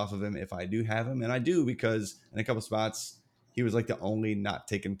sell off of him if I do have him. And I do, because in a couple spots, he was like the only not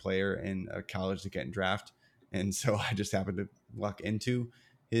taken player in a college to get in draft. And so I just happened to luck into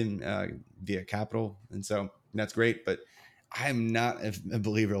him via capital. And so that's great. But I'm not a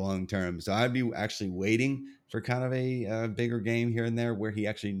believer long term. So I'd be actually waiting for kind of a bigger game here and there where he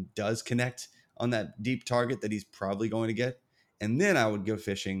actually does connect on that deep target that he's probably going to get. And then I would go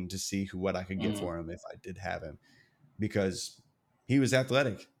fishing to see what I could get for him if I did have him, because he was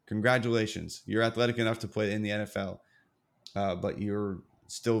athletic. Congratulations. You're athletic enough to play in the NFL, but you're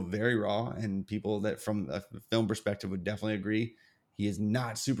still very raw. And people that from a film perspective would definitely agree. He is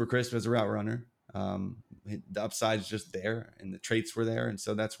not super crisp as a route runner. The upside is just there and the traits were there. And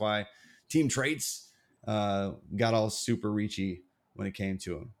so that's why team traits got all super reachy when it came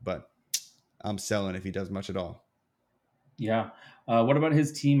to him. But I'm selling if he does much at all. Yeah. What about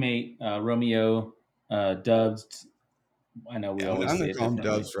his teammate, Romeo Doubs? I know we always I'm say going to call him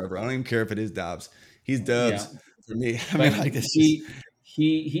Doubs forever. I don't even care if it is Dobbs. He's Doubs for me. I mean, like this.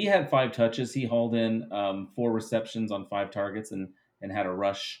 He had 5 touches. He hauled in 4 receptions on 5 targets and had a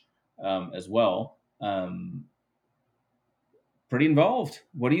rush as well. Pretty involved.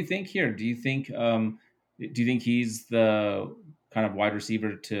 What do you think here? Do you think he's the kind of wide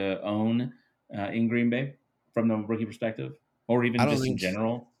receiver to own in Green Bay from the rookie perspective, or even just in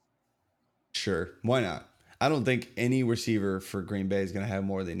general? Sure, why not? I don't think any receiver for Green Bay is going to have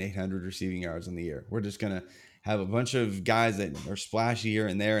more than 800 receiving yards in the year. We're just going to have a bunch of guys that are splashy here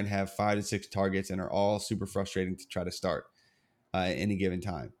and there and have 5 to 6 targets and are all super frustrating to try to start at any given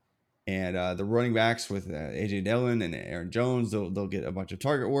time. And the running backs with A.J. Dillon and Aaron Jones, they'll get a bunch of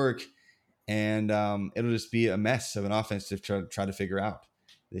target work. And it'll just be a mess of an offense to try to figure out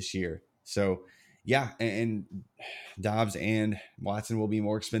this year. So, yeah, and Dobbs and Watson will be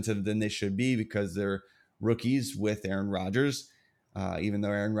more expensive than they should be because they're rookies with Aaron Rodgers, even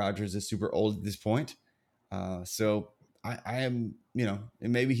though Aaron Rodgers is super old at this point. So I am, and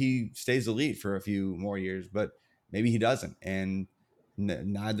maybe he stays elite for a few more years, but maybe he doesn't. And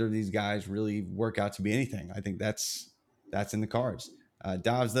neither of these guys really work out to be anything. I think that's in the cards.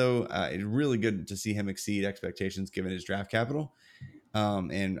 Dobbs, though, it's really good to see him exceed expectations given his draft capital.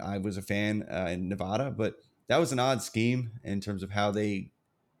 And I was a fan in Nevada, but that was an odd scheme in terms of how they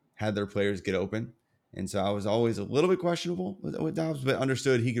had their players get open. And so I was always a little bit questionable with Dobbs, but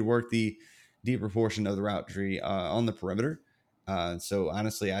understood he could work the deeper portion of the route tree on the perimeter. So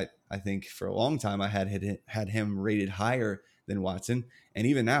honestly, I think for a long time I had him rated higher than Watson. And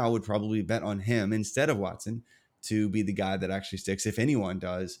even now I would probably bet on him instead of Watson to be the guy that actually sticks, if anyone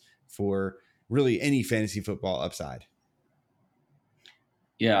does, for really any fantasy football upside.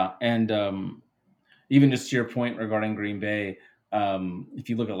 Yeah. And even just to your point regarding Green Bay, if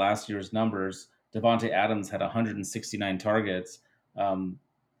you look at last year's numbers, Devontae Adams had 169 targets.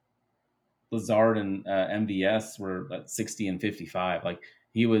 Lazard and MVS were at 60 and 55. Like,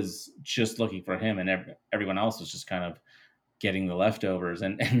 he was just looking for him, and everyone else was just kind of getting the leftovers.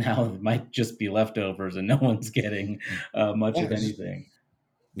 And now it might just be leftovers, and no one's getting much of anything.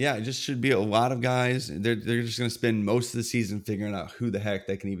 Yeah, it just should be a lot of guys. They're just going to spend most of the season figuring out who the heck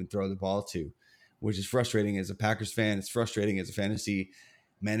they can even throw the ball to, which is frustrating as a Packers fan. It's frustrating as a fantasy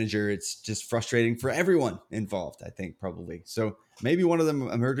manager. It's just frustrating for everyone involved, I think, probably. So maybe one of them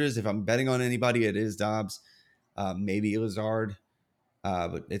emerges. If I'm betting on anybody, it is Dobbs, maybe Lazard,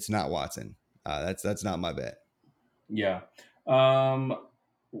 but it's not Watson. That's not my bet. Yeah.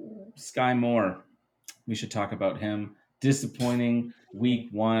 Sky Moore, we should talk about him. Disappointing week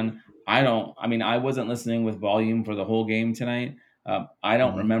 1. I wasn't listening with volume for the whole game tonight. I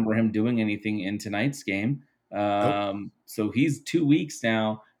don't remember him doing anything in tonight's game. So he's 2 weeks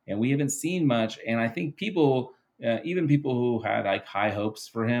now, and we haven't seen much. And I think people, even people who had like high hopes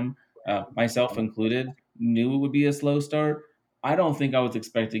for him, myself included, knew it would be a slow start. I don't think I was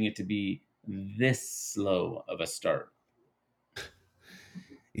expecting it to be this slow of a start.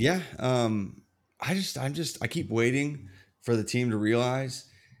 Yeah. I keep waiting for the team to realize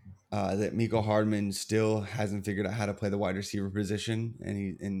that Mecole Hardman still hasn't figured out how to play the wide receiver position,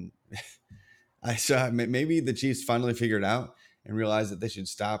 and I saw maybe the Chiefs finally figured it out and realized that they should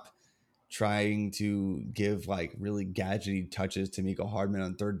stop trying to give like really gadgety touches to Mecole Hardman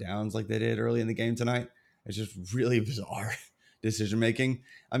on third downs like they did early in the game tonight. It's just really bizarre decision making.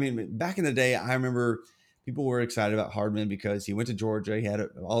 I mean, back in the day, I remember people were excited about Hardman because he went to Georgia. He had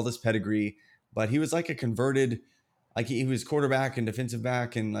all this pedigree, but he was like a converted, like he was quarterback and defensive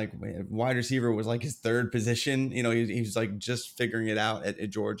back, and like wide receiver was like his third position. You know, he was like just figuring it out at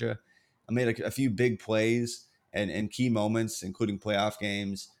Georgia. I made a few big plays and key moments, including playoff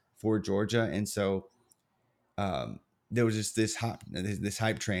games for Georgia. And so there was just this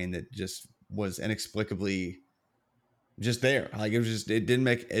hype train that just was inexplicably just there. Like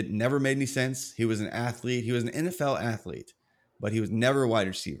it never made any sense. He was an athlete. He was an NFL athlete, but he was never a wide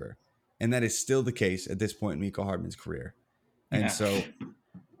receiver. And that is still the case at this point in Mecole Hardman's career. And so,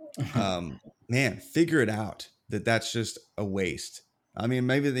 man, figure it out that that's just a waste. I mean,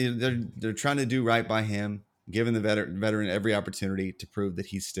 maybe they're trying to do right by him, giving the veteran every opportunity to prove that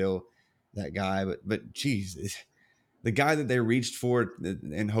he's still that guy. But geez, the guy that they reached for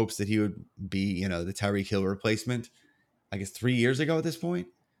in hopes that he would be, the Tyreek Hill replacement, I guess 3 years ago at this point,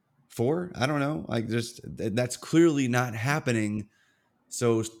 4, I don't know. Like that's clearly not happening.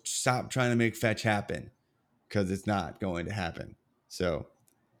 So stop trying to make fetch happen, because it's not going to happen. So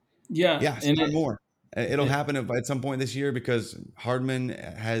yeah, and more. It'll happen at some point this year, because Hardman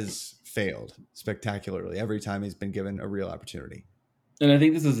has failed spectacularly every time he's been given a real opportunity. And I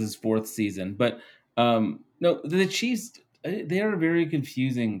think this is his 4th season. But no, the Chiefs, they are a very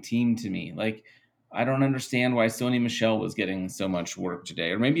confusing team to me. Like, I don't understand why Sony Michel was getting so much work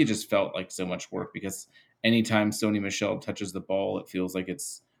today. Or maybe it just felt like so much work because anytime Sony Michel touches the ball, it feels like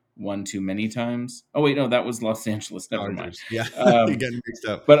it's one too many times. Oh wait, no, that was Los Angeles. Never mind. Yeah, you're getting mixed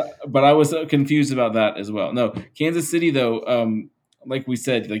up. But I was confused about that as well. No, Kansas City though, like we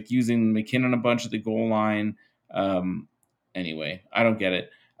said, like using McKinnon a bunch at the goal line. Anyway, I don't get it.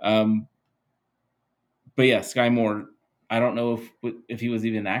 But yeah, Sky Moore, I don't know if he was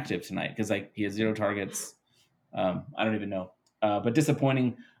even active tonight, because like he has 0 targets. I don't even know. But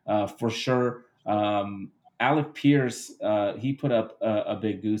disappointing for sure. Alec Pierce, he put up a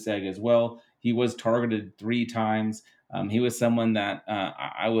big goose egg as well. He was targeted 3 times. He was someone that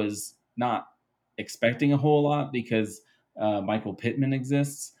I was not expecting a whole lot, because Michael Pittman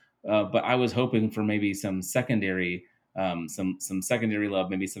exists. But I was hoping for maybe some secondary love,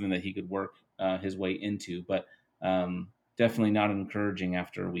 maybe something that he could work his way into. But definitely not encouraging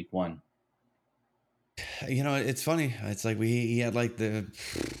after week 1. It's funny. It's like he had like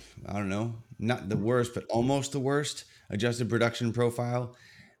I don't know, not the worst, but almost the worst adjusted production profile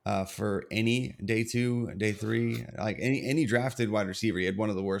for any day 2, day 3, like any drafted wide receiver. He had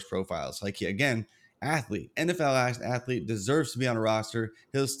one of the worst profiles. Like, again, athlete, NFL athlete, deserves to be on a roster.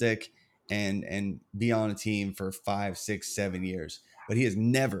 He'll stick and be on a team for 5, 6, 7 years, but he is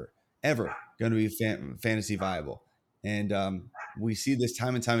never, ever going to be fantasy viable. And we see this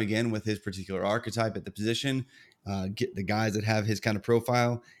time and time again with his particular archetype at the position. Get the guys that have his kind of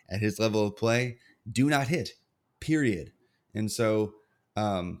profile at his level of play do not hit, period. And so,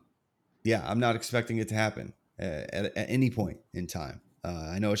 I'm not expecting it to happen at any point in time.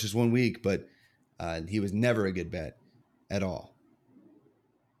 I know it's just 1 week, but he was never a good bet at all.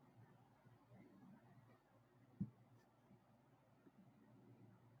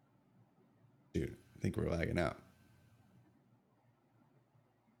 Dude, I think we're lagging out.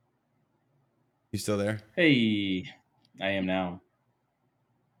 You still there? Hey, I am now.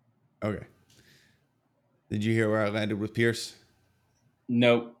 Okay. Did you hear where I landed with Pierce?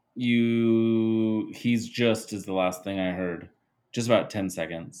 Nope. He's just is the last thing I heard. Just about 10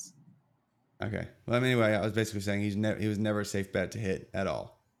 seconds. Okay. Well, anyway, I was basically saying he was never a safe bet to hit at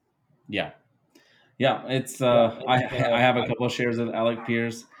all. Yeah. Yeah. It's I have a couple of shares of Alec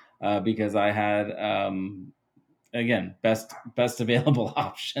Pierce because I had again best available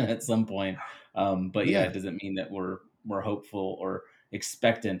option at some point. But yeah, it doesn't mean that we're hopeful or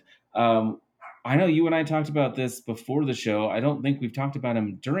expectant. I know you and I talked about this before the show. I don't think we've talked about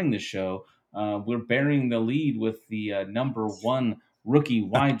him during the show. We're bearing the lead with the number 1 rookie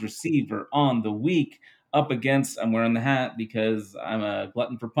wide receiver on the week up against, I'm wearing the hat because I'm a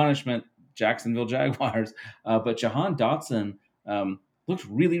glutton for punishment, Jacksonville Jaguars. But Jahan Dotson looked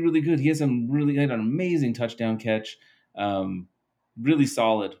really, really good. He had an amazing touchdown catch. Really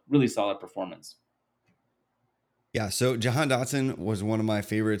solid performance. Yeah, so Jahan Dotson was one of my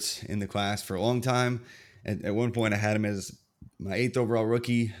favorites in the class for a long time. At one point, I had him as my 8th overall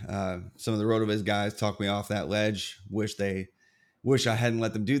rookie. Some of the RotoViz guys talked me off that ledge. Wish they wish I hadn't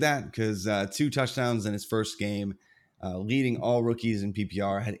let them do that because 2 touchdowns in his first game, leading all rookies in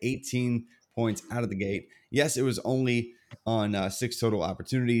PPR, had 18 points out of the gate. Yes, it was only on 6 total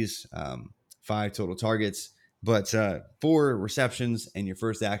opportunities, 5 total targets, but 4 receptions and your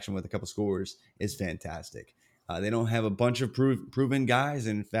first action with a couple scores is fantastic. They don't have a bunch of proven guys.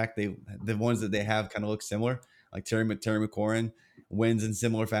 In fact, the ones that they have kind of look similar, like Terry McLaurin wins in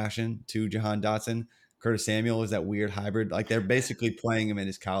similar fashion to Jahan Dotson. Curtis Samuel is that weird hybrid. Like they're basically playing him in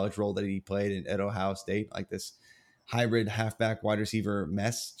his college role that he played at Ohio State, like this hybrid halfback wide receiver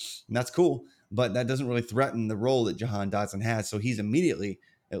mess. And that's cool, but that doesn't really threaten the role that Jahan Dotson has. So he's immediately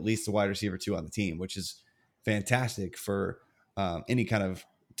at least the wide receiver 2 on the team, which is fantastic for any kind of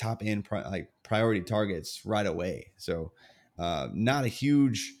top end priority targets right away. So not a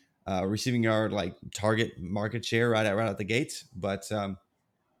huge receiving yard like target market share right out the gates, but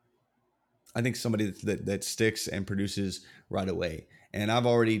I think somebody that sticks and produces right away. And I've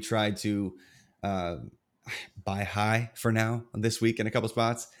already tried to buy high for now this week in a couple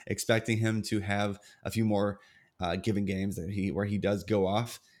spots, expecting him to have a few more given games where he does go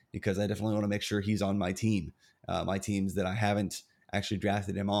off, because I definitely want to make sure he's on my team. My teams that I haven't actually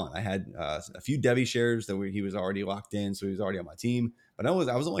drafted him on. I had a few Devy shares that he was already locked in, so he was already on my team. But I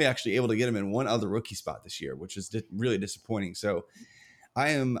was only actually able to get him in one other rookie spot this year, which is really disappointing. So I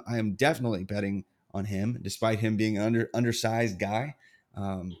am definitely betting on him, despite him being an undersized guy.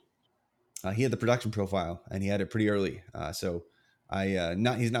 He had the production profile, and he had it pretty early. So he's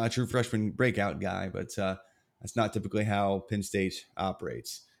not a true freshman breakout guy, but that's not typically how Penn State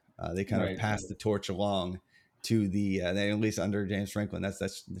operates. They kind of pass the torch along to they, at least under James Franklin. That's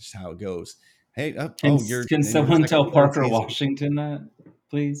just how it goes. Hey, can someone tell Parker Washington that,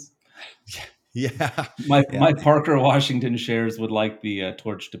 please? Yeah. My Parker Washington shares would like the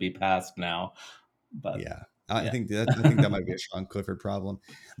torch to be passed now. But I think that might be a Sean Clifford problem.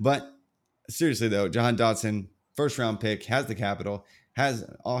 But seriously though, Jahan Dotson, first round pick, has the capital, has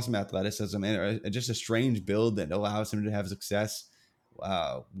awesome athleticism, and just a strange build that allows him to have success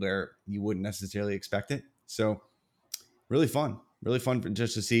where you wouldn't necessarily expect it. So really fun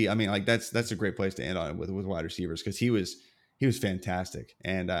just to see. I mean, like that's a great place to end on with wide receivers, because he was fantastic,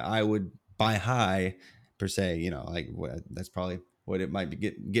 and I would buy high per se. Like that's probably what it might be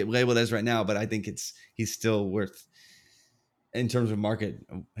get labeled as right now, but I think he's still worth, in terms of market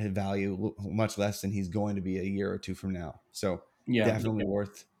value, much less than he's going to be a year or 2 from now. So definitely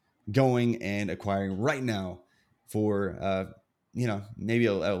worth going and acquiring right now for maybe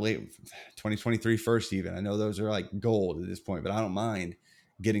a late 2023 first even. I know those are like gold at this point, but I don't mind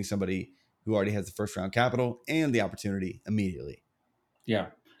getting somebody who already has the first round capital and the opportunity immediately. Yeah.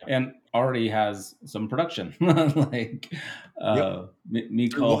 And already has some production, like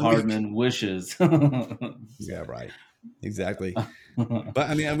Mecole Hardman wishes. Yeah, right. Exactly. But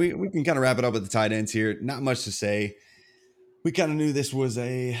I mean, we can kind of wrap it up with the tight ends here. Not much to say. We kind of knew this was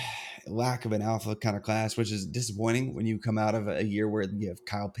a lack of an alpha kind of class, which is disappointing when you come out of a year where you have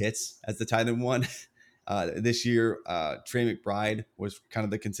Kyle Pitts as the tight end 1. This year, Trey McBride was kind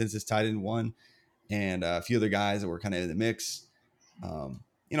of the consensus tight end 1, and a few other guys that were kind of in the mix.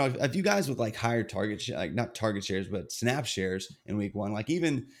 A few guys with like higher not target shares, but snap shares in week 1. Like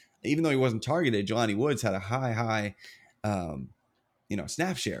even though he wasn't targeted, Jelani Woods had a high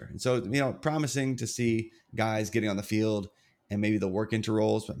snap share. And so, promising to see guys getting on the field and maybe the work into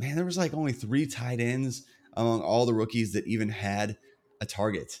roles. But man, there was like only 3 tight ends among all the rookies that even had a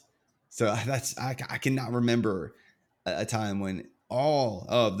target. So I cannot remember a time when all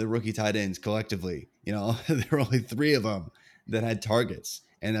of the rookie tight ends collectively, there were only 3 of them that had targets.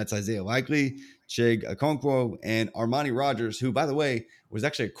 And that's Isaiah Likely, Chig Okonkwo, and Armani Rogers, who, by the way, was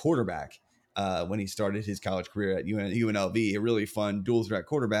actually a quarterback when he started his college career at UNLV. A really fun dual threat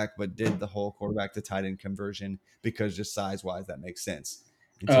quarterback, but did the whole quarterback to tight end conversion because just size wise, that makes sense.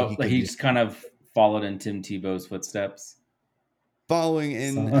 He's kind of followed in Tim Tebow's footsteps. Following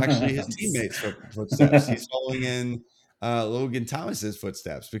in actually his teammates' footsteps. He's following in Logan Thomas's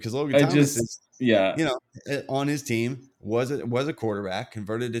footsteps, because Logan Thomas is, on his team was a quarterback,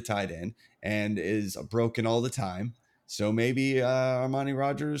 converted to tight end, and is broken all the time. So maybe Armani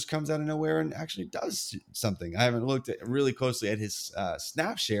Rogers comes out of nowhere and actually does something. I haven't looked really closely at his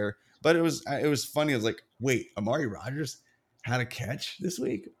snap share, but it was funny. I was like, wait, Amari Rogers had a catch this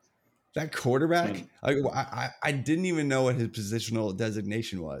week? That quarterback? I didn't even know what his positional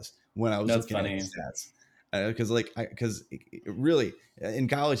designation was when I was looking at his stats. Because really in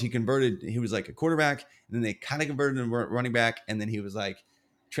college he was like a quarterback, and then they kind of converted him running back, and then he was like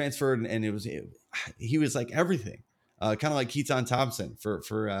transferred, and he was like everything. Kind of like Keaton Thompson for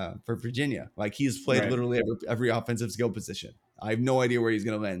Virginia. Like he's played literally every offensive skill position. I have no idea where he's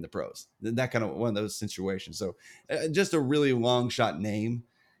going to land in the pros. That kind of one of those situations. So just a really long shot name,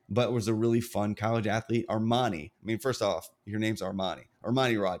 but was a really fun college athlete. Armani. I mean, first off, your name's Armani.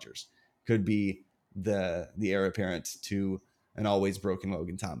 Armani Rogers could be the heir apparent to an always broken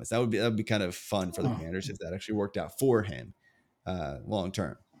Logan Thomas. That would be kind of fun for the Commanders if that actually worked out for him long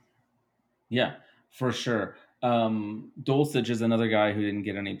term. Yeah, for sure. Dulcich is another guy who didn't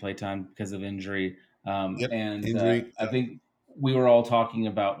get any playtime because of injury. Injury. I think we were all talking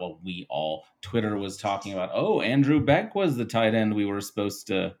about, Twitter was talking about, Andrew Beck was the tight end we were supposed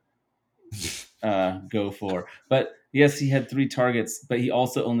to go for. But yes, he had 3 targets, but he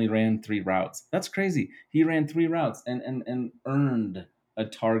also only ran 3 routes. That's crazy. He ran 3 routes and earned a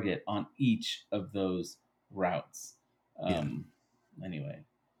target on each of those routes. Anyway,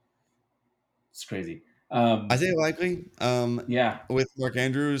 it's crazy. Isaiah Likely, yeah, with Mark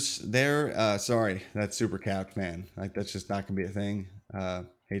Andrews there. Sorry, that's super capped, man. Like that's just not gonna be a thing.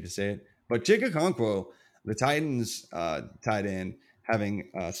 Hate to say it, but Chig Okonkwo, the Titans tight end,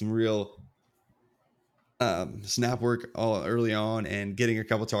 having some real snap work all early on and getting a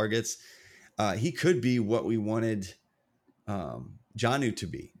couple targets. He could be what we wanted Jonnu to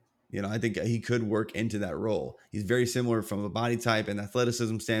be. You know, I think he could work into that role. He's very similar from a body type and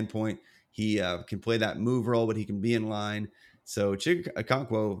athleticism standpoint. He can play that move role, but he can be in line. So Chig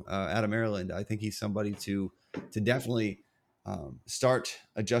Okonkwo out of Maryland, I think he's somebody to definitely start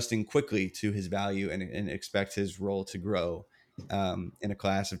adjusting quickly to his value and expect his role to grow in a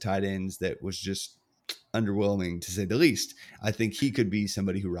class of tight ends that was just underwhelming, to say the least. I think he could be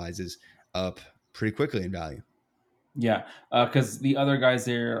somebody who rises up pretty quickly in value. Yeah, because the other guys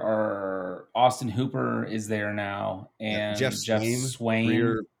there are Austin Hooper is there now, and Jeff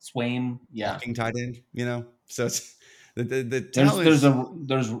Swaim, yeah, walking tight end. You know, so it's the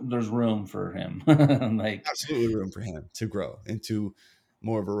there's room for him, like absolutely room for him to grow into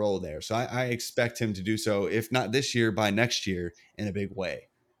more of a role there. So I expect him to do so, if not this year, by next year in a big way.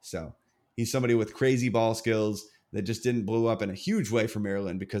 So he's somebody with crazy ball skills that just didn't blow up in a huge way for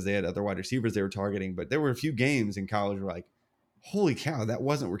Maryland because they had other wide receivers they were targeting. But there were a few games in college where like, holy cow, that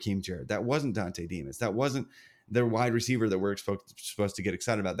wasn't Raheem Jarrett. That wasn't Dante Demas. That wasn't their wide receiver that we're supposed to get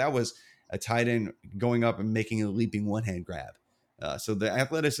excited about. That was a tight end going up and making a leaping one-hand grab. So the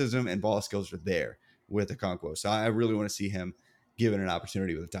athleticism and ball skills are there with Okonkwo. So I really want to see him given an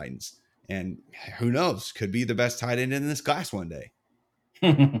opportunity with the Titans. And who knows, could be the best tight end in this class one day.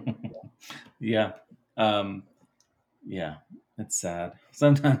 Yeah. Yeah, it's sad.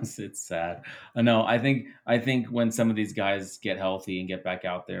 Sometimes it's sad. I know. I think when some of these guys get healthy and get back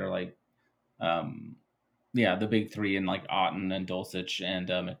out there, like, the big 3 and like Otten and Dulcich and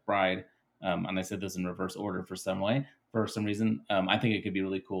McBride, and I said this in reverse order for some reason. I think it could be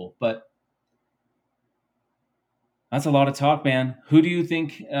really cool. But that's a lot of talk, man. Who do you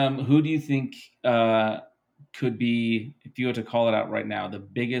think? Could be, if you were to call it out right now, the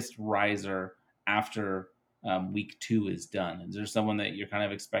biggest riser after week 2 is done? Is there someone that you're kind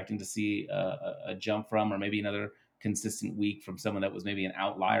of expecting to see a jump from, or maybe another consistent week from someone that was maybe an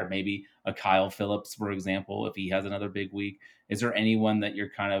outlier, maybe a Kyle Phillips, for example, if he has another big week? Is there anyone that you're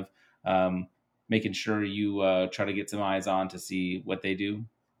kind of making sure you try to get some eyes on to see what they do?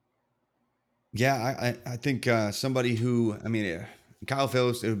 Yeah, I think somebody who, Kyle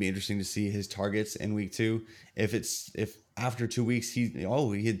Phillips, it would be interesting to see his targets in week 2. If after 2 weeks he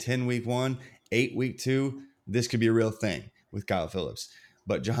had 10 week 1, 8 week 2, this could be a real thing with Kyle Phillips.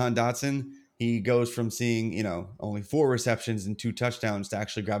 But Jahan Dotson, he goes from seeing, only 4 receptions and 2 touchdowns to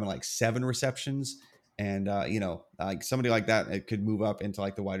actually grabbing like 7 receptions. And, like somebody like that, it could move up into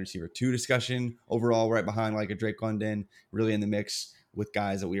like the wide receiver 2 discussion overall, right behind like a Drake London, really in the mix with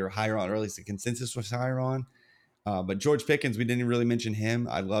guys that we were higher on, or at least the consensus was higher on. But George Pickens, we didn't really mention him.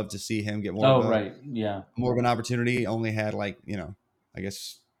 I'd love to see him get more of an opportunity. Only had I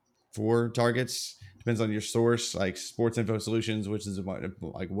guess 4 targets. Depends on your source, like Sports Info Solutions, which is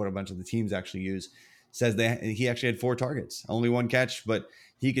like what a bunch of the teams actually use, says that he actually had 4 targets, only 1 catch, but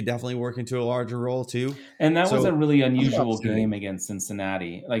he could definitely work into a larger role too. And that was a really unusual game against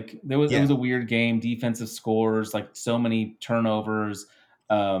Cincinnati. Like it was a weird game, defensive scores, like so many turnovers.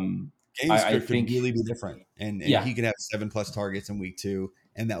 Games could really be different, and he could have 7+ targets in week 2,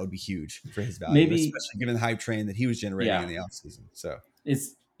 and that would be huge for his value, especially given the hype train that he was generating in the offseason. So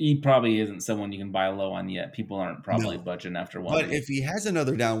he probably isn't someone you can buy low on yet. People aren't probably budging after 1 week. But if he has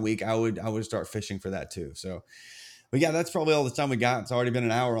another down week, I would start fishing for that too. So, but yeah, that's probably all the time we got. It's already been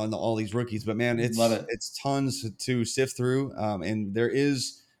an hour on all these rookies, but man, it's tons to sift through. And there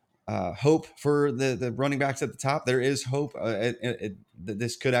is hope for the running backs at the top. There is hope that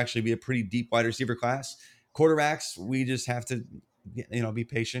this could actually be a pretty deep wide receiver class. Quarterbacks, we just have to, be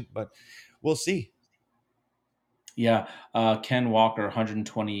patient, but we'll see. Yeah. Ken Walker,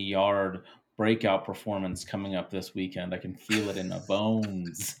 120-yard breakout performance coming up this weekend. I can feel it in my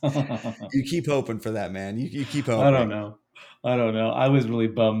bones. You keep hoping for that, man. You keep hoping. I don't know. I was really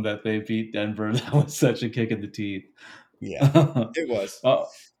bummed that they beat Denver. That was such a kick in the teeth. Yeah, it was.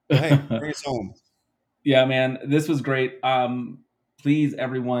 Hey, bring us home. Yeah, man, this was great. Please,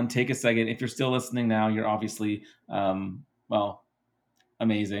 everyone, take a second. If you're still listening now, you're obviously,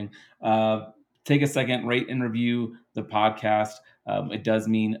 amazing. Take a second, rate and review the podcast. It does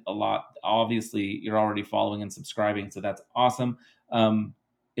mean a lot. Obviously, you're already following and subscribing, so that's awesome.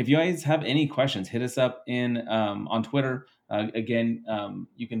 If you guys have any questions, hit us up on Twitter. Again,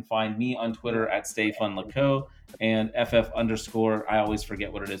 you can find me on Twitter at StayFunLaco and FF_. I always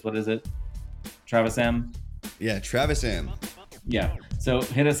forget what it is. What is it? Travis M? Yeah, Travis M. Yeah. So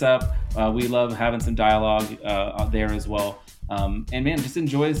hit us up. We love having some dialogue there as well. And man, just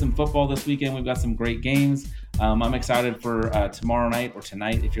enjoy some football this weekend. We've got some great games. I'm excited for tomorrow night or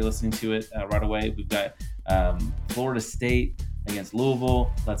tonight if you're listening to it right away. We've got Florida State against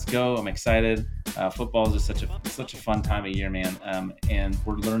Louisville. Let's go. I'm excited. Football is just such a fun time of year, man. And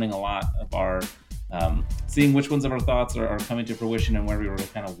we're learning a lot of our seeing which ones of our thoughts are coming to fruition and where we were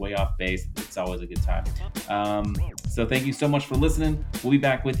kind of way off base. It's always a good time. So thank you so much for listening. We'll be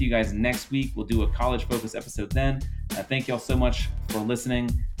back with you guys next week. We'll do a college focus episode then. Thank y'all so much for listening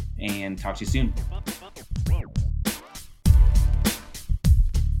and talk to you soon.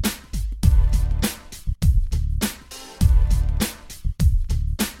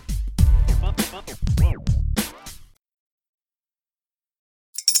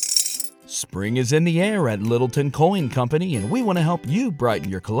 Spring is in the air at Littleton Coin Company, and we want to help you brighten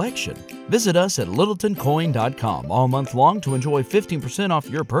your collection. Visit us at littletoncoin.com all month long to enjoy 15% off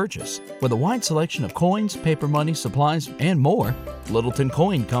your purchase. With a wide selection of coins, paper money, supplies, and more, Littleton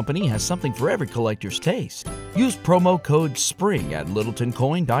Coin Company has something for every collector's taste. Use promo code SPRING at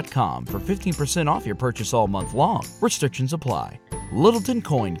littletoncoin.com for 15% off your purchase all month long. Restrictions apply. Littleton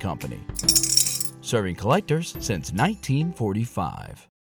Coin Company. Serving collectors since 1945.